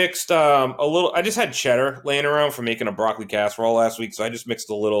it? I mixed I just had cheddar laying around from making a broccoli casserole last week. So I just mixed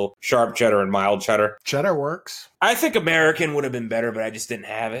a little sharp cheddar and mild cheddar. Cheddar works. I think American would have been better, but I just didn't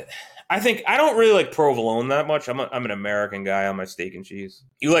have it. I don't really like provolone that much. I'm an American guy on my steak and cheese.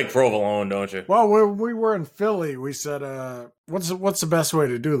 You like provolone, don't you? Well, we were in Philly. We said, what's the best way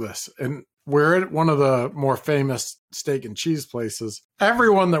to do this? And we're at one of the more famous steak and cheese places.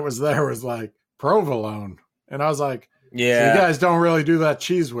 Everyone that was there was like, provolone. And I was like, yeah, so you guys don't really do that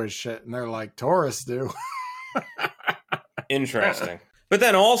cheese whiz shit. And they're like, tourists do. Interesting. But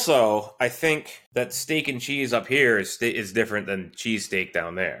then also, I think that steak and cheese up here is different than cheesesteak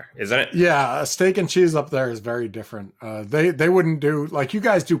down there, isn't it? Yeah, steak and cheese up there is very different. They wouldn't do, like you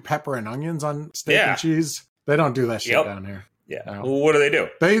guys do pepper and onions on steak and cheese. They don't do that shit down here. Yeah. No. Well, what do?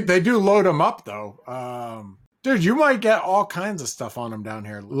 They do load them up though. Dude, you might get all kinds of stuff on them down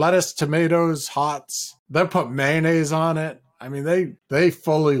here. Lettuce, tomatoes, hots. They'll put mayonnaise on it. I mean, they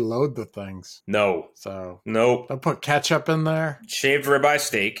fully load the things. No. So nope. They'll put ketchup in there. Shaved ribeye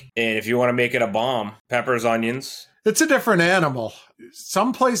steak. And if you want to make it a bomb, peppers, onions. It's a different animal.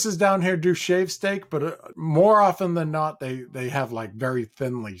 Some places down here do shaved steak, but more often than not, they have like very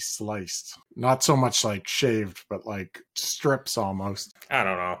thinly sliced. Not so much like shaved, but like strips almost. I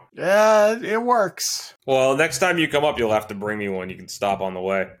don't know. Yeah, it works. Well, next time you come up, you'll have to bring me one. You can stop on the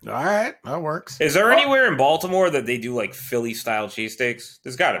way. All right, that works. Is there anywhere in Baltimore that they do like Philly-style cheesesteaks?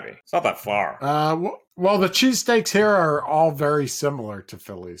 There's got to be. It's not that far. Well, the cheesesteaks here are all very similar to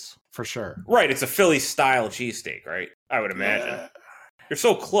Philly's, for sure. Right, it's a Philly-style cheesesteak, right? I would imagine. You're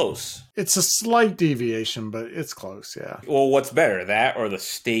so close. It's a slight deviation, but it's close, yeah. Well, what's better, that or the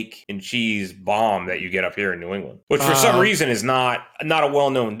steak and cheese bomb that you get up here in New England? Which for some reason is not a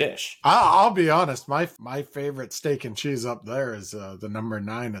well-known dish. I'll be honest, my favorite steak and cheese up there is the number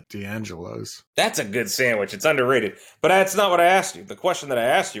 9 at D'Angelo's. That's a good sandwich. It's underrated. But that's not what I asked you. The question that I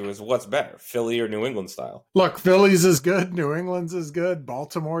asked you is what's better, Philly or New England style? Look, Philly's is good, New England's is good,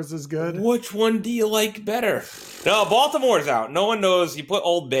 Baltimore's is good. Which one do you like better? No, Baltimore's out. No one knows. You put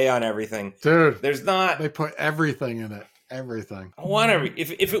Old Bay on everything. Dude, there's not. They put everything in it. Everything. I want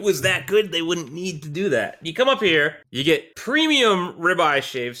if it was that good, they wouldn't need to do that. You come up here, you get premium ribeye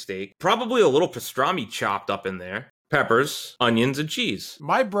shaved steak, probably a little pastrami chopped up in there, peppers, onions, and cheese.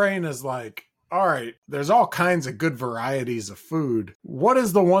 My brain is like, all right, there's all kinds of good varieties of food. What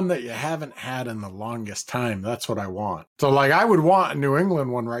is the one that you haven't had in the longest time? That's what I want. So like I would want a New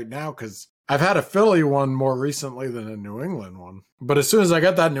England one right now because I've had a Philly one more recently than a New England one. But as soon as I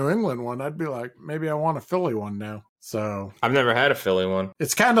got that New England one, I'd be like, maybe I want a Philly one now. So I've never had a Philly one.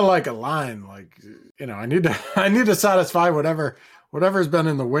 It's kind of like a line, like, you know, I need to satisfy whatever's been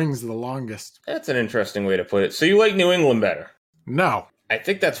in the wings the longest. That's an interesting way to put it. So you like New England better? No. I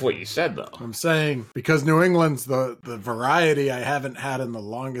think that's what you said, though. I'm saying because New England's the variety I haven't had in the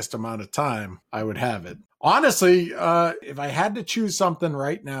longest amount of time, I would have it. Honestly, if I had to choose something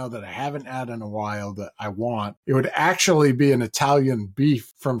right now that I haven't had in a while that I want, it would actually be an Italian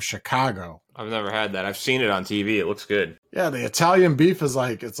beef from Chicago. I've never had that. I've seen it on TV. It looks good. Yeah, the Italian beef is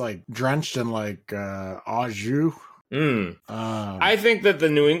like, it's like drenched in like au jus. I think that the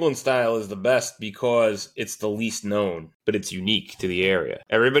New England style is the best because it's the least known, but it's unique to the area.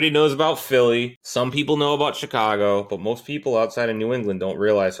 Everybody knows about Philly. Some people know about Chicago, but most people outside of New England don't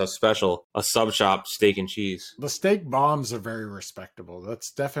realize how special a sub shop steak and cheese. The steak bombs are very respectable.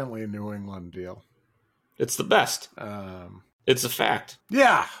 That's definitely a New England deal. It's the best. It's a fact.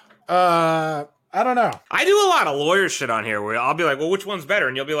 Yeah. I don't know. I do a lot of lawyer shit on here where I'll be like, well, which one's better?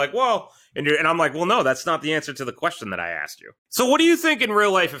 And you'll be like, well, and I'm like, well, no, that's not the answer to the question that I asked you. So what do you think in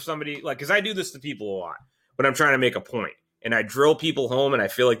real life if somebody, like, because I do this to people a lot when I'm trying to make a point. And I drill people home and I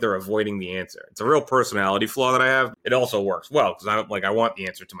feel like they're avoiding the answer. It's a real personality flaw that I have. It also works well because I want the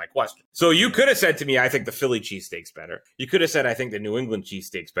answer to my question. So you could have said to me, I think the Philly cheesesteak's better. You could have said, I think the New England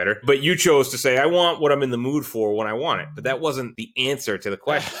cheesesteak's better. But you chose to say, I want what I'm in the mood for when I want it. But that wasn't the answer to the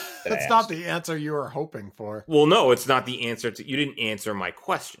question. That's not the answer you were hoping for. Well, no, it's not the answer to, you didn't answer my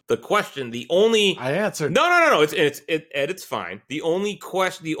question. The question, the only... I answered. No. It's fine. The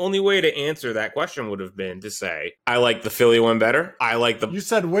only way to answer that question would have been to say, I like the Philly one better. I like the... You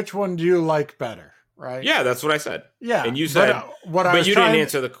said, which one do you like better, right? Yeah, that's what I said. Yeah. And you said, but you didn't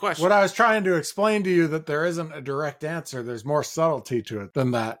answer the question. What I was trying to explain to you that there isn't a direct answer. There's more subtlety to it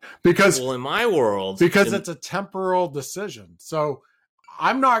than that. Because... Well, in my world... Because it's a temporal decision. So...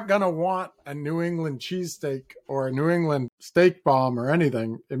 I'm not going to want a New England cheesesteak or a New England steak bomb or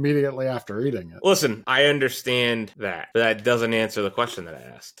anything immediately after eating it. Listen, I understand that, but that doesn't answer the question that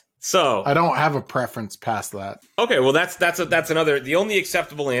I asked. So I don't have a preference past that. okay, well that's another. The only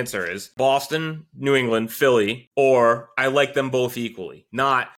acceptable answer is Boston, New England, Philly, or I like them both equally.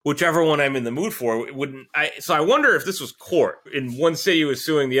 Not whichever one I'm in the mood for. It wouldn't. So I wonder if this was court in one city was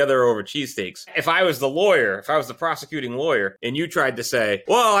suing the other over cheesesteaks. If I was the lawyer, if I was the prosecuting lawyer, and you tried to say,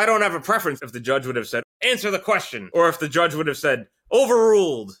 "Well, I don't have a preference," if the judge would have said, "Answer the question," or if the judge would have said,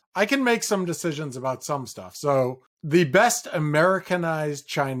 "Overruled." I can make some decisions about some stuff. So the best Americanized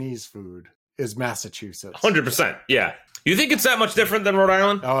Chinese food is Massachusetts. 100%. Yeah. You think it's that much different than Rhode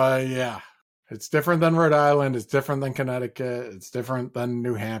Island? Yeah. It's different than Rhode Island. It's different than Connecticut. It's different than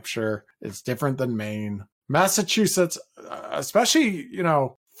New Hampshire. It's different than Maine. Massachusetts, especially,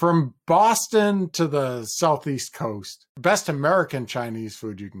 from Boston to the Southeast Coast, best American Chinese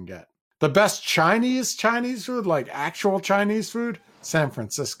food you can get. The best Chinese food, like actual Chinese food, San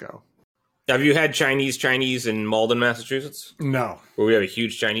Francisco. Have you had Chinese in Malden, Massachusetts? No. Where we have a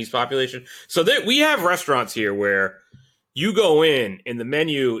huge Chinese population. So we have restaurants here where you go in and the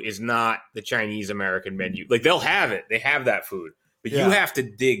menu is not the Chinese American menu. Like they'll have it. They have that food. But you have to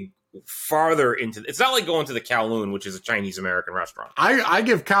dig farther into it's not like going to the Kowloon, which is a Chinese American restaurant. I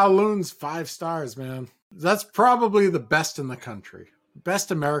give Kowloon's 5 stars, man. That's probably the best in the country.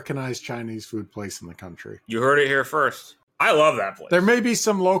 Best Americanized Chinese food place in the country. You heard it here first. I love that place. There may be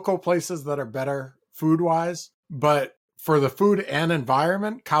some local places that are better food-wise, but for the food and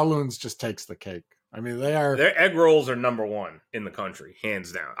environment, Kowloon's just takes the cake. I mean, their egg rolls are number 1 in the country,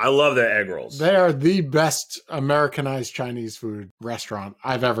 hands down. I love their egg rolls. They are the best Americanized Chinese food restaurant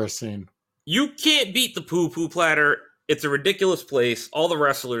I've ever seen. You can't beat the Poo Poo Platter. It's a ridiculous place. All the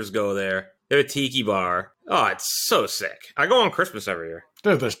wrestlers go there. They have a tiki bar. Oh, it's so sick. I go on Christmas every year.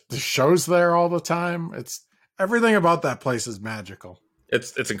 Dude, the show's there all the time. Everything about that place is magical.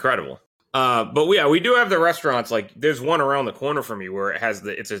 It's incredible. But yeah, we do have the restaurants. Like there's one around the corner from me where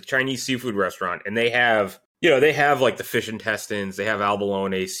it's a Chinese seafood restaurant, and they have like the fish intestines, they have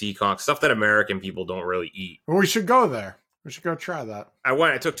abalone, sea conch, stuff that American people don't really eat. Well, we should go there. We should go try that.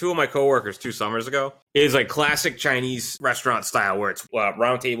 I took 2 of my coworkers 2 summers ago. It is like classic Chinese restaurant style where it's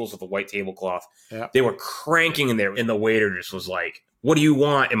round tables with a white tablecloth. Yeah. They were cranking in there, and the waiter just was like, "What do you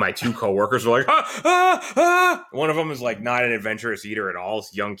want?" And my 2 coworkers were like, "Ah, ah, ah." One of them is like not an adventurous eater at all.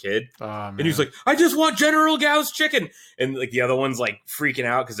 It's a young kid. And he's like, "I just want General Gao's chicken." And like the other one's like freaking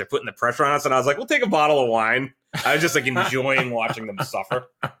out because they're putting the pressure on us. And I was like, "We'll take a bottle of wine." I was just like enjoying watching them suffer.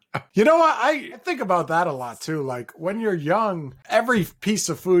 You know what? I think about that a lot too. Like when you're young, every piece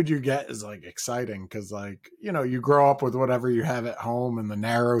of food you get is like exciting because you grow up with whatever you have at home and the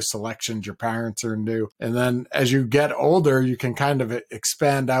narrow selections your parents are into. And then as you get older, you can kind of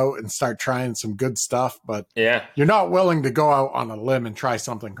expand out and start trying some good stuff. But yeah, you're not willing to go out on a limb and try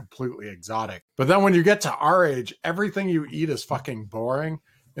something completely exotic. But then when you get to our age, everything you eat is fucking boring.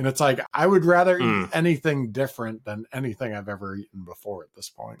 And it's like, I would rather eat anything different than anything I've ever eaten before at this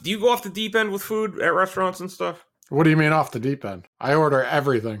point. Do you go off the deep end with food at restaurants and stuff? What do you mean off the deep end? I order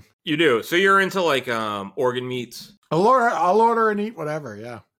everything. You do? So you're into like organ meats? I'll order and eat whatever,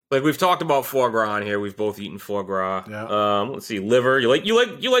 yeah. Like we've talked about foie gras on here. We've both eaten foie gras. Yeah. Let's see, liver. You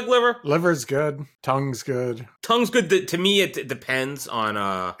like liver? Liver's good. Tongue's good. Tongue's good. To me, it depends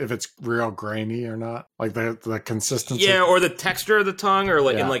on if it's real grainy or not, like the consistency. Yeah, or the texture of the tongue, or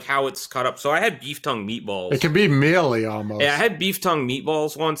like and like how it's cut up. So I had beef tongue meatballs. It can be mealy almost. Yeah, I had beef tongue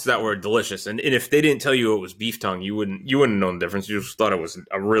meatballs once that were delicious. And if they didn't tell you it was beef tongue, you wouldn't know the difference. You just thought it was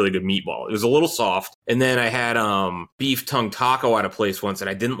a really good meatball. It was a little soft. And then I had beef tongue taco at a place once, and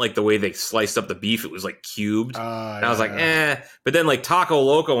I didn't like the way they sliced up the beef. It was like cubed. And I was like, But then like Taco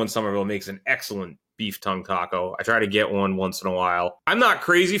Loco in Somerville makes an excellent beef tongue taco. I try to get one once in a while. I'm not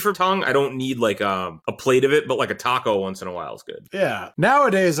crazy for tongue. I don't need like a plate of it, but like a taco once in a while is good. Yeah.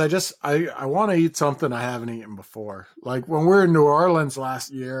 Nowadays, I want to eat something I haven't eaten before. Like when we were in New Orleans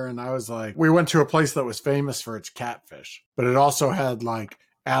last year, and I was like, we went to a place that was famous for its catfish, but it also had like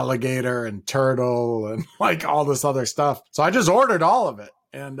alligator and turtle and like all this other stuff. So I just ordered all of it.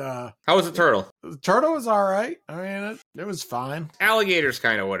 And how was the turtle? The turtle was all right. I mean, it was fine. Alligator's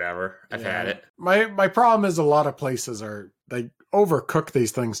kind of whatever. I've had it. My problem is a lot of places they overcook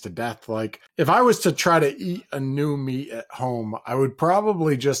these things to death. Like if I was to try to eat a new meat at home, I would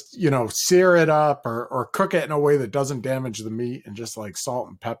probably just, sear it up or cook it in a way that doesn't damage the meat and just like salt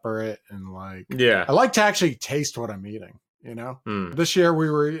and pepper it. And like, yeah, I like to actually taste what I'm eating. This year we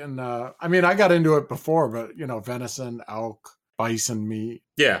were eating, I got into it before, but venison, elk, bison meat.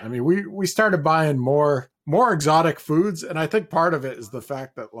 Yeah. I mean, we started buying more more exotic foods. And I think part of it is the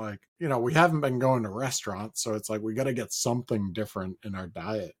fact that, like, you know, we haven't been going to restaurants. So it's like we got to get something different in our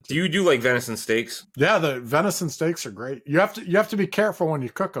diet. Do you do like venison steaks? Yeah, the venison steaks are great. You have to be careful when you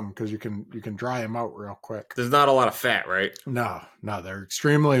cook them because you can dry them out real quick. There's not a lot of fat, right? No, they're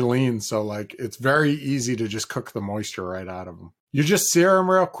extremely lean. So, like, it's very easy to just cook the moisture right out of them. You just sear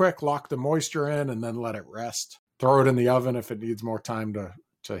them real quick, lock the moisture in, and then let it rest. Throw it in the oven if it needs more time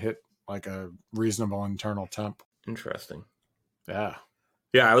to hit like a reasonable internal temp. Interesting. Yeah.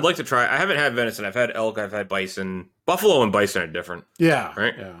 Yeah, I would like to try. I haven't had venison. I've had elk. I've had bison. Buffalo and bison are different. Yeah.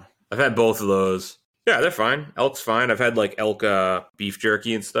 Right? Yeah. I've had both of those. Yeah, they're fine. Elk's fine. I've had like elk beef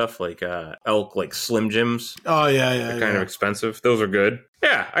jerky and stuff, like elk like Slim Jims. Oh, yeah. They're kind of expensive. Those are good.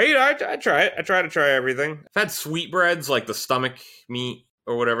 Yeah, I try it. I try to try everything. I've had sweetbreads, like the stomach meat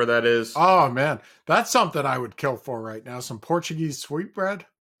or whatever that is. Oh, man. That's something I would kill for right now. Some Portuguese sweetbread.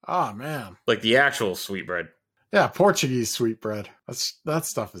 Oh, man. Like the actual sweetbread. Yeah, Portuguese sweetbread. That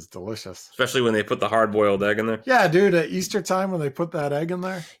stuff is delicious. Especially when they put the hard-boiled egg in there. Yeah, dude, at Easter time when they put that egg in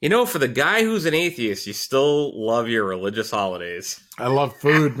there. You know, for the guy who's an atheist, you still love your religious holidays. I love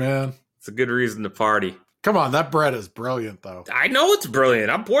food, man. It's a good reason to party. Come on, that bread is brilliant, though. I know it's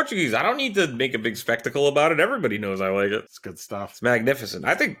brilliant. I'm Portuguese. I don't need to make a big spectacle about it. Everybody knows I like it. It's good stuff. It's magnificent.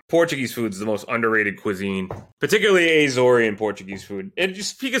 I think Portuguese food is the most underrated cuisine, particularly Azorean Portuguese food. And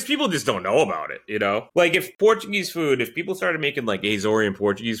just because people just don't know about it, you know? Like if people started making like Azorean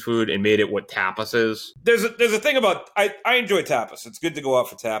Portuguese food and made it what tapas is. There's a thing about, I enjoy tapas. It's good to go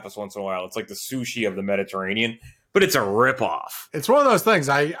out for tapas once in a while. It's like the sushi of the Mediterranean. But it's a ripoff. It's one of those things.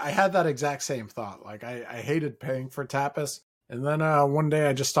 I had that exact same thought. Like, I hated paying for tapas. And then one day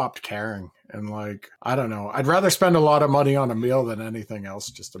I just stopped caring. And, like, I don't know. I'd rather spend a lot of money on a meal than anything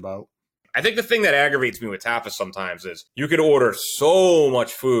else, just about. I think the thing that aggravates me with tapas sometimes is you could order so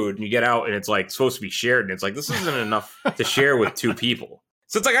much food and you get out and it's, like, supposed to be shared. And it's like, this isn't enough to share with two people.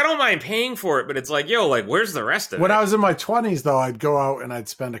 So it's like, I don't mind paying for it, but it's like, yo, like, where's the rest of it? When I was in my 20s, though, I'd go out and I'd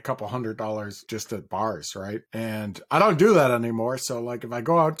spend a couple $100 just at bars, right? And I don't do that anymore. So, like, if I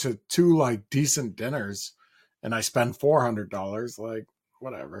go out to two, like, decent dinners and I spend $400, like,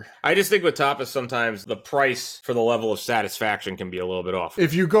 whatever. I just think with tapas, sometimes the price for the level of satisfaction can be a little bit off.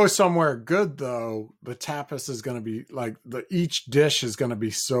 If you go somewhere good, though, the tapas is going to be, like, each dish is going to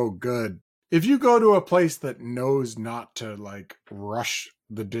be so good. If you go to a place that knows not to, like, rush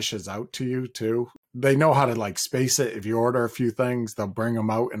the dishes out to you too, they know how to like space it. If you order a few things, they'll bring them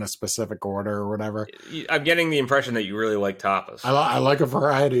out in a specific order or whatever. I'm getting the impression that you really like tapas. I like a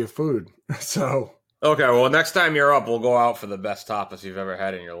variety of food. So okay, well, next time you're up, we'll go out for the best tapas you've ever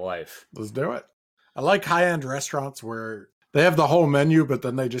had in your life. Let's do it. I like high-end restaurants where they have the whole menu, but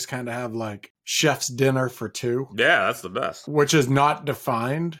then they just kind of have like chef's dinner for two. Yeah, that's the best. Which is not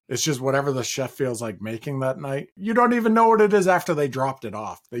defined. It's just whatever the chef feels like making that night. You don't even know what it is after they dropped it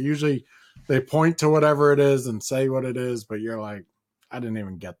off. They point to whatever it is and say what it is, but you're like, I didn't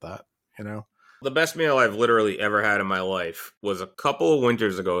even get that, you know? The best meal I've literally ever had in my life was a couple of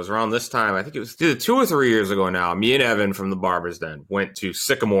winters ago. It was around this time. I think it was either 2 or 3 years ago now. Me and Evan from the Barber's Den went to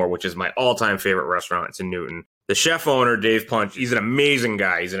Sycamore, which is my all-time favorite restaurant. It's in Newton. The chef owner, Dave Punch, he's an amazing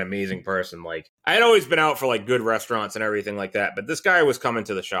guy. He's an amazing person. Like, I had always been out for like good restaurants and everything like that, but this guy was coming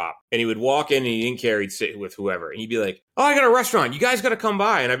to the shop and he would walk in and he didn't care. He'd sit with whoever and he'd be like, oh, I got a restaurant. You guys got to come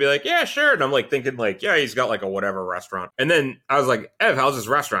by. And I'd be like, yeah, sure. And I'm like thinking like, yeah, he's got like a whatever restaurant. And then I was like, Ev, how's this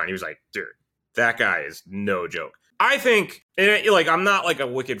restaurant? He was like, dude, that guy is no joke. I think, like, I'm not like a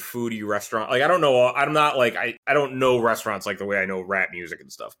wicked foodie restaurant. Like, I don't know. I'm not like, I don't know restaurants like the way I know rap music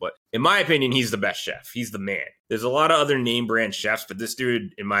and stuff. But in my opinion, he's the best chef. He's the man. There's a lot of other name brand chefs, but this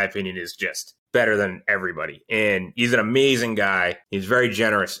dude, in my opinion, is just better than everybody. And he's an amazing guy. He's very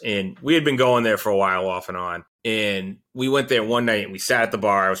generous. And we had been going there for a while off and on. And we went there one night and we sat at the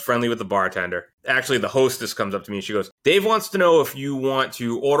bar. I was friendly with the bartender. Actually, the hostess comes up to me and she goes, Dave wants to know if you want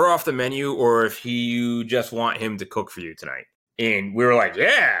to order off the menu or if you just want him to cook for you tonight. And we were like,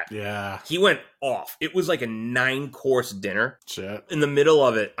 yeah. Yeah. He went off. It was like a 9-course dinner. Shit. In the middle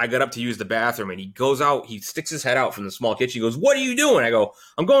of it, I got up to use the bathroom and he goes out. He sticks his head out from the small kitchen. He goes, what are you doing? I go,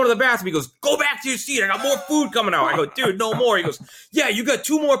 I'm going to the bathroom. He goes, go back to your seat. I got more food coming out. I go, dude, no more. He goes, yeah, you got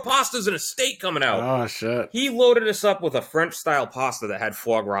 2 more pastas and a steak coming out. Oh, shit. He loaded us up with a French-style pasta that had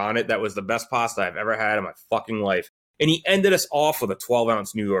foie gras on it. That was the best pasta I've ever had in my fucking life. And he ended us off with a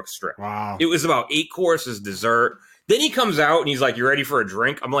 12-ounce New York strip. Wow. It was about 8 courses dessert. Then he comes out and he's like, you ready for a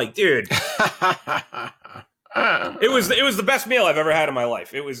drink? I'm like, dude. It was the best meal I've ever had in my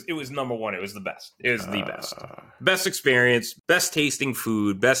life. It was number one. It was the best. It was the best. Best experience, best tasting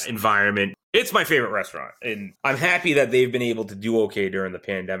food, best environment. It's my favorite restaurant, and I'm happy that they've been able to do okay during the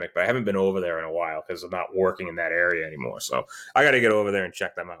pandemic, but I haven't been over there in a while because I'm not working in that area anymore. So I got to get over there and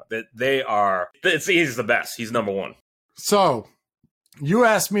check them out. He's the best. He's number one. So you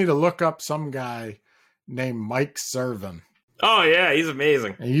asked me to look up some guy named Mike Servin. Oh, yeah, he's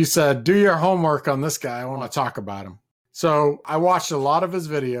amazing. And you said, do your homework on this guy. I want to talk about him. So I watched a lot of his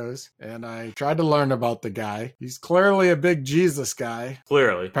videos and I tried to learn about the guy. He's clearly a big Jesus guy.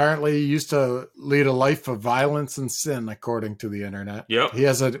 Clearly. Apparently he used to lead a life of violence and sin, according to the internet. Yep. He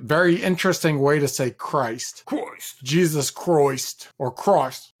has a very interesting way to say Christ. Christ. Jesus Christ or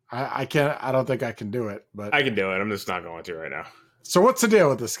Christ. I don't think I can do it, but I can do it. I'm just not going to right now. So what's the deal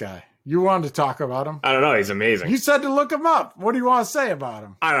with this guy? You wanted to talk about him? I don't know. He's amazing. You said to look him up. What do you want to say about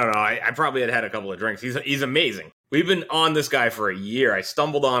him? I don't know. I probably had a couple of drinks. He's amazing. We've been on this guy for a year. I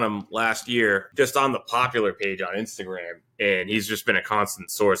stumbled on him last year just on the popular page on Instagram, and he's just been a constant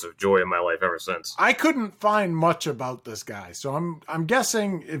source of joy in my life ever since. I couldn't find much about this guy, so I'm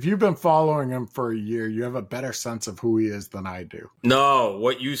guessing if you've been following him for a year, you have a better sense of who he is than I do. No,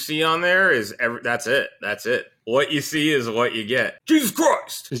 what you see on there is that's it. That's it. What you see is what you get. Jesus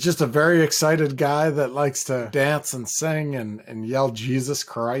Christ! He's just a very excited guy that likes to dance and sing and yell Jesus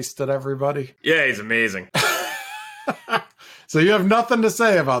Christ at everybody. Yeah, he's amazing. So you have nothing to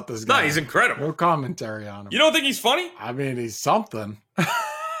say about this guy? No, he's incredible. No commentary on him. You don't think he's funny? I mean, he's something.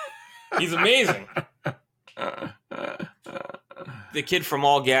 He's amazing. The kid from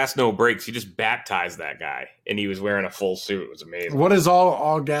All Gas, No Brakes, he just baptized that guy, and he was wearing a full suit. It was amazing. What is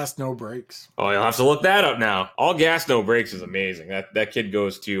all gas, no brakes? Oh, you'll have to look that up now. All Gas, No Brakes is amazing. That kid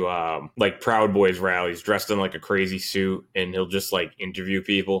goes to like Proud Boys rallies dressed in like a crazy suit, and he'll just like interview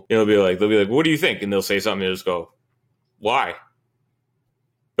people. They'll be like, what do you think? And they'll say something, and he'll just go, why?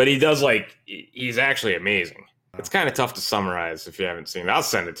 But he does he's actually amazing. It's kind of tough to summarize if you haven't seen it. I'll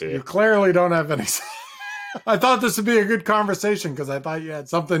send it to you. You clearly don't have any. I thought this would be a good conversation because I thought you had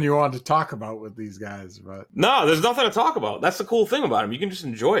something you wanted to talk about with these guys, but no, there's nothing to talk about. That's the cool thing about him. You can just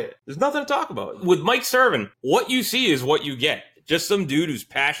enjoy it. There's nothing to talk about. With Mike Servin, what you see is what you get. Just some dude who's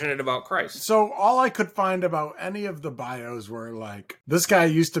passionate about Christ. So all I could find about any of the bios were like, this guy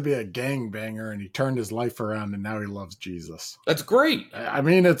used to be a gangbanger and he turned his life around and now he loves Jesus. That's great. I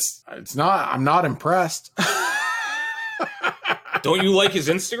mean, it's not, I'm not impressed. Don't you like his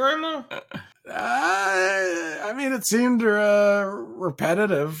Instagram though? I mean, it seemed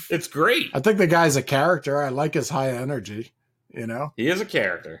repetitive. It's great. I think the guy's a character. I like his high energy. You know, he is a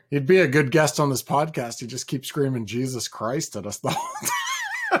character. He'd be a good guest on this podcast. He'd just keep screaming Jesus Christ at us the whole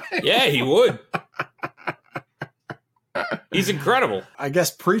time. Yeah, he would. He's incredible. I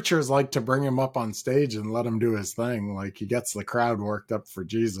guess preachers like to bring him up on stage and let him do his thing. Like he gets the crowd worked up for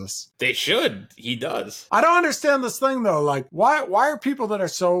Jesus. They should. He does. I don't understand this thing though. Like why are people that are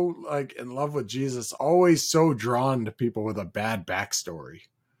so like in love with Jesus always so drawn to people with a bad backstory?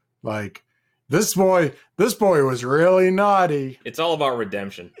 Like this boy was really naughty. It's all about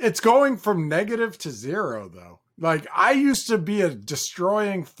redemption. It's going from negative to zero though. Like, I used to be a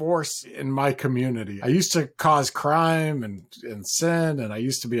destroying force in my community. I used to cause crime and sin, and I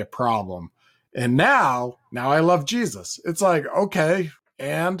used to be a problem. And now I love Jesus. It's like, okay,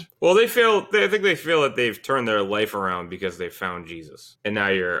 and? Well, I think they feel that they've turned their life around because they found Jesus. And now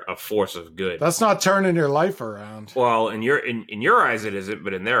you're a force of good. That's not turning your life around. Well, in your eyes it isn't,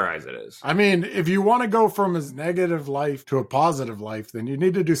 but in their eyes it is. I mean, if you want to go from a negative life to a positive life, then you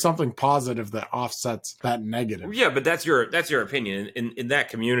need to do something positive that offsets that negative. Yeah, but that's your opinion. In that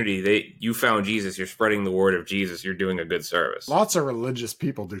community, you found Jesus, you're spreading the word of Jesus, you're doing a good service. Lots of religious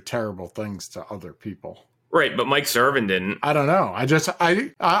people do terrible things to other people. Right, but Mike Servin didn't. I don't know.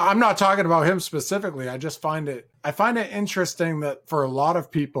 I'm not talking about him specifically. I find it interesting that for a lot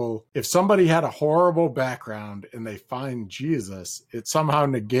of people, if somebody had a horrible background and they find Jesus, it somehow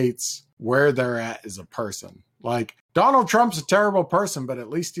negates where they're at as a person. Like Donald Trump's a terrible person, but at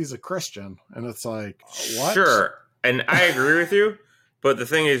least he's a Christian. And it's like, what? Sure. And I agree with you. But the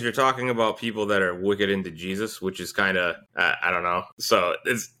thing is, you're talking about people that are wicked into Jesus, which is kind of, I don't know. So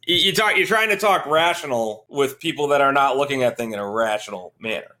you're trying to talk rational with people that are not looking at things in a rational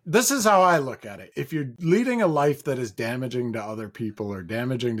manner. This is how I look at it. If you're leading a life that is damaging to other people or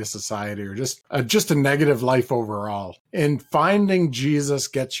damaging to society or just a negative life overall, and finding Jesus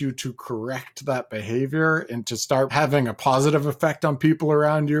gets you to correct that behavior and to start having a positive effect on people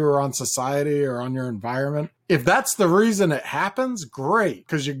around you or on society or on your environment, if that's the reason it happens, great,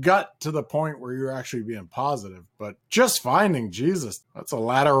 because you got to the point where you're actually being positive. But just finding Jesus, that's a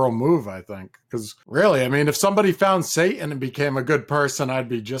lateral move, I think. Because really, I mean, if somebody found Satan and became a good person, I'd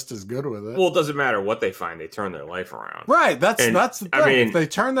be just as good with it. Well, it doesn't matter what they find; they turn their life around. Right. That's the thing. I mean, if they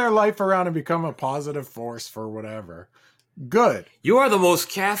turn their life around and become a positive force for whatever, good. You are the most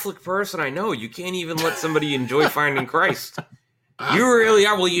Catholic person I know. You can't even let somebody enjoy finding Christ. You really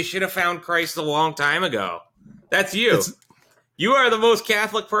are. Well, you should have found Christ a long time ago. That's you. You are the most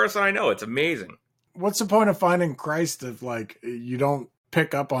Catholic person I know. It's amazing. What's the point of finding Christ if, like, you don't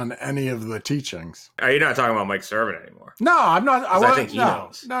pick up on any of the teachings? You're not talking about Mike Servant anymore. No, I'm not. I think he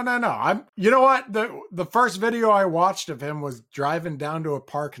knows. No. You know what? The first video I watched of him was driving down to a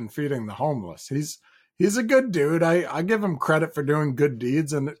park and feeding the homeless. He's a good dude. I give him credit for doing good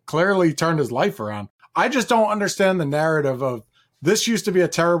deeds, and it clearly turned his life around. I just don't understand the narrative of this used to be a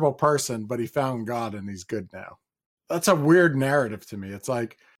terrible person, but he found God and he's good now. That's a weird narrative to me. It's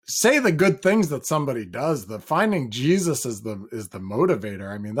like, say the good things that somebody does. The finding Jesus is the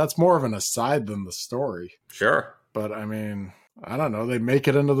motivator. I mean, that's more of an aside than the story. Sure. But I mean, I don't know. They make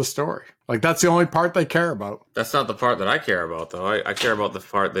it into the story. Like, that's the only part they care about. That's not the part that I care about, though. I care about the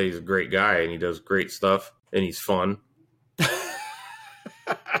part that he's a great guy and he does great stuff and he's fun.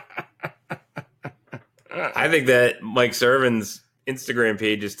 I think that Mike Servan's Instagram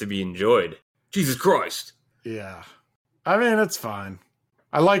page is to be enjoyed. Jesus Christ. Yeah. I mean, it's fine.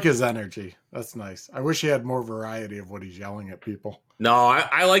 I like his energy. That's nice. I wish he had more variety of what he's yelling at people. No,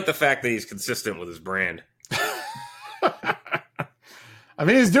 I like the fact that he's consistent with his brand. I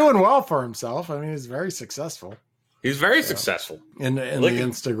mean, he's doing well for himself. I mean, he's very successful. He's very successful. In the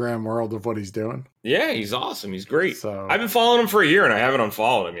Instagram world of what he's doing. Yeah, he's awesome. He's great. So, I've been following him for a year and I haven't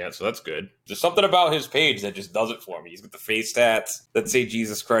unfollowed him yet, so that's good. There's something about his page that just does it for me. He's got the face tats that say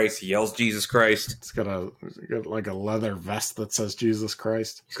Jesus Christ. He yells Jesus Christ. It's got like a leather vest that says Jesus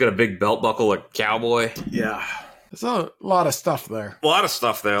Christ. He's got a big belt buckle like a cowboy. Yeah. There's a lot of stuff there. A lot of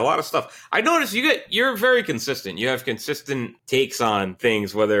stuff there. A lot of stuff. I noticed you're very consistent. You have consistent takes on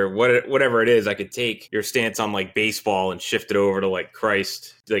things, whatever it is. I could take your stance on like baseball and shift it over to like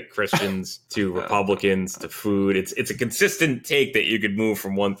Christ, like Christians to Republicans to food. It's a consistent take that you could move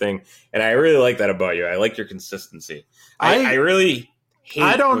from one thing, and I really like that about you. I like your consistency. I really hate.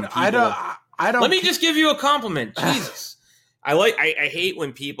 I don't. Let me just give you a compliment. Jesus. I hate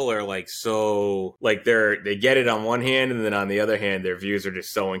when people are like so like they get it on one hand and then on the other hand their views are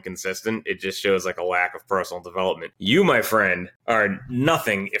just so inconsistent. It just shows like a lack of personal development. You, my friend, are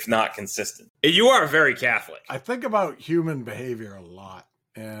nothing if not consistent. You are very Catholic. I think about human behavior a lot.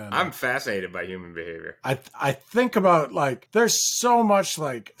 And I'm fascinated by human behavior. I think about like there's so much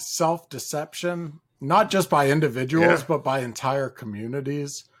like self-deception, not just by individuals, but by entire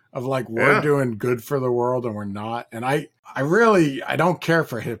communities of like we're doing good for the world and we're not. And I don't care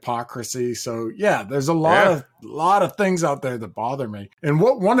for hypocrisy. So yeah, there's a lot of things out there that bother me. And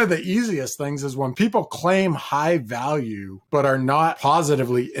one of the easiest things is when people claim high value but are not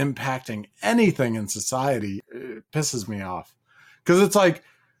positively impacting anything in society. It pisses me off. Because it's like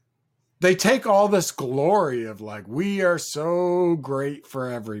they take all this glory of like, we are so great for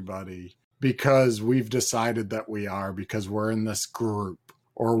everybody because we've decided that we are, because we're in this group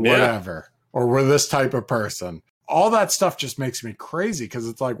or whatever, or we're this type of person. All that stuff just makes me crazy because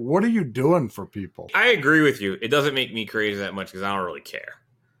it's like, what are you doing for people? I agree with you. It doesn't make me crazy that much because I don't really care.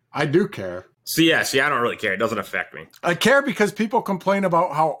 I do care. See, I don't really care. It doesn't affect me. I care because people complain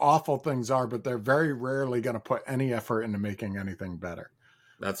about how awful things are, but they're very rarely going to put any effort into making anything better.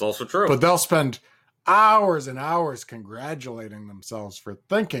 That's also true. But they'll spend hours and hours congratulating themselves for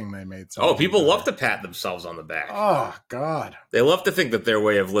thinking they made something. Oh, people better. love to pat themselves on the back. Oh, God. They love to think that their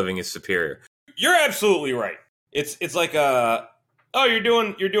way of living is superior. You're absolutely right. It's like you're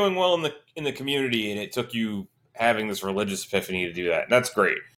doing well in the community, and it took you having this religious epiphany to do that. That's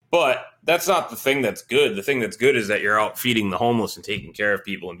great. But that's not the thing that's good. The thing that's good is that you're out feeding the homeless and taking care of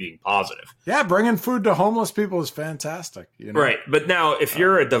people and being positive. Yeah, bringing food to homeless people is fantastic. You know? Right. But now, if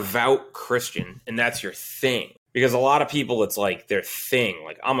you're a devout Christian and that's your thing, because a lot of people, it's like their thing.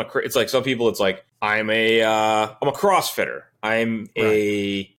 Like it's like some people, it's like I'm a CrossFitter. I'm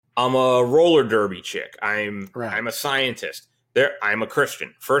a roller derby chick. I'm a scientist. I'm a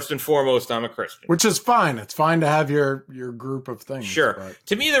Christian. First and foremost, I'm a Christian. Which is fine. It's fine to have your group of things. Sure. But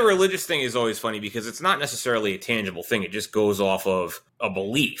To me, the religious thing is always funny because it's not necessarily a tangible thing. It just goes off of a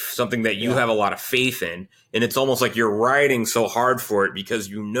belief, something that you have a lot of faith in. And it's almost like you're riding so hard for it because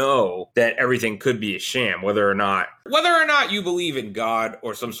you know that everything could be a sham, whether or not you believe in God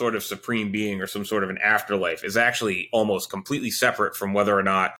or some sort of supreme being or some sort of an afterlife is actually almost completely separate from whether or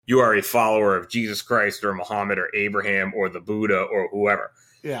not you are a follower of Jesus Christ or Muhammad or Abraham or the Buddha or whoever.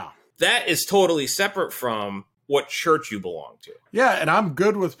 Yeah. That is totally separate from what church you belong to. Yeah, and I'm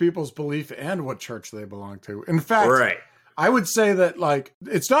good with people's belief and what church they belong to. In fact, Right. I would say that, like,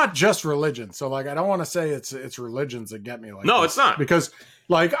 it's not just religion. So, like, I don't want to say it's religions that get me like No, this. it's not. Because,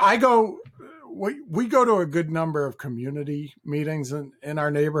 like, we go to a good number of community meetings in our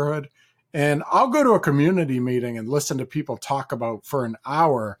neighborhood, and I'll go to a community meeting and listen to people talk about for an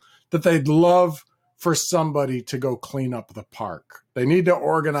hour that they'd love for somebody to go clean up the park. They need to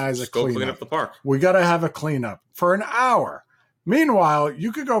organize Just a go cleanup. clean up the park. We got to have a cleanup for an hour. Meanwhile,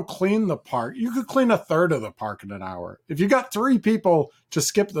 you could go clean the park. You could clean a third of the park in an hour. If you got 3 people to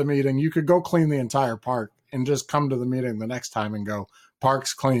skip the meeting, you could go clean the entire park and just come to the meeting the next time and go,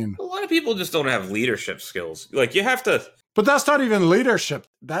 park's clean. A lot of people just don't have leadership skills. Like, you have to... But that's not even leadership.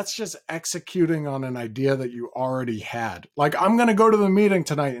 That's just executing on an idea that you already had. Like, I'm going to go to the meeting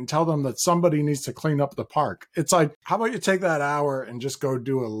tonight and tell them that somebody needs to clean up the park. It's like, how about you take that hour and just go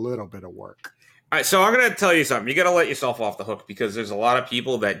do a little bit of work? All right, so I'm going to tell you something. You got to let yourself off the hook because there's a lot of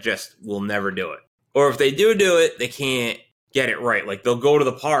people that just will never do it. Or if they do it, they can't get it right. Like, they'll go to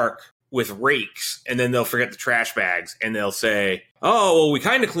the park with rakes and then they'll forget the trash bags and they'll say, oh, well, we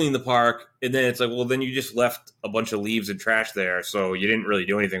kind of cleaned the park. And then it's like, well, then you just left a bunch of leaves and trash there. So you didn't really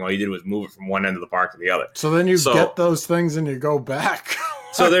do anything. All you did was move it from one end of the park to the other. So then you get those things and you go back.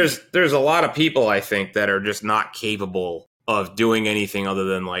 So there's a lot of people, I think, that are just not capable of doing anything other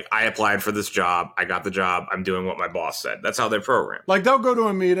than, like, I applied for this job. I got the job. I'm doing what my boss said. That's how they're programmed. Like, they'll go to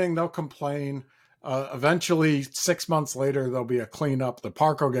a meeting. They'll complain. Eventually, 6 months later, there'll be a cleanup. The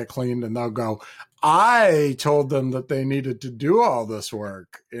park will get cleaned, and they'll go, I told them that they needed to do all this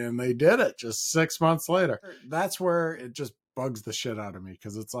work, and they did it just 6 months later. That's where it just bugs the shit out of me,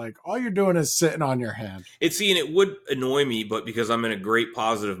 because it's like, all you're doing is sitting on your hand. And it would annoy me, but because I'm in a great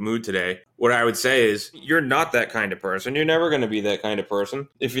positive mood today, what I would say is, you're not that kind of person. You're never going to be that kind of person.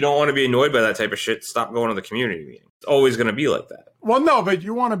 If you don't want to be annoyed by that type of shit, stop going to the community meeting. It's always going to be like that. Well, no, but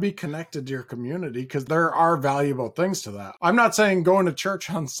you want to be connected to your community because there are valuable things to that. I'm not saying going to church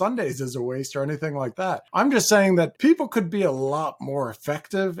on Sundays is a waste or anything like that. I'm just saying that people could be a lot more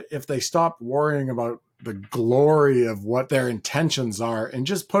effective if they stopped worrying about the glory of what their intentions are and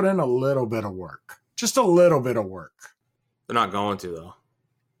just put in a little bit of work. Just a little bit of work. They're not going to, though.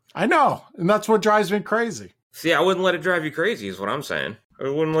 I know. And that's what drives me crazy. See, I wouldn't let it drive you crazy is what I'm saying. I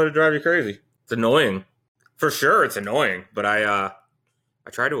wouldn't let it drive you crazy. It's annoying. For sure, it's annoying, but I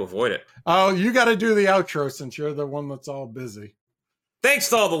try to avoid it. Oh, you got to do the outro since you're the one that's all busy. Thanks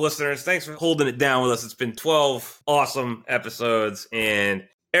to all the listeners. Thanks for holding it down with us. It's been 12 awesome episodes, and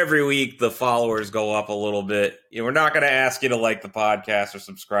every week the followers go up a little bit. We're not going to ask you to like the podcast or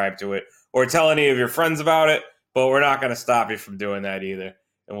subscribe to it or tell any of your friends about it, but we're not going to stop you from doing that either.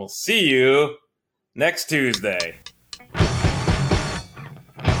 And we'll see you next Tuesday.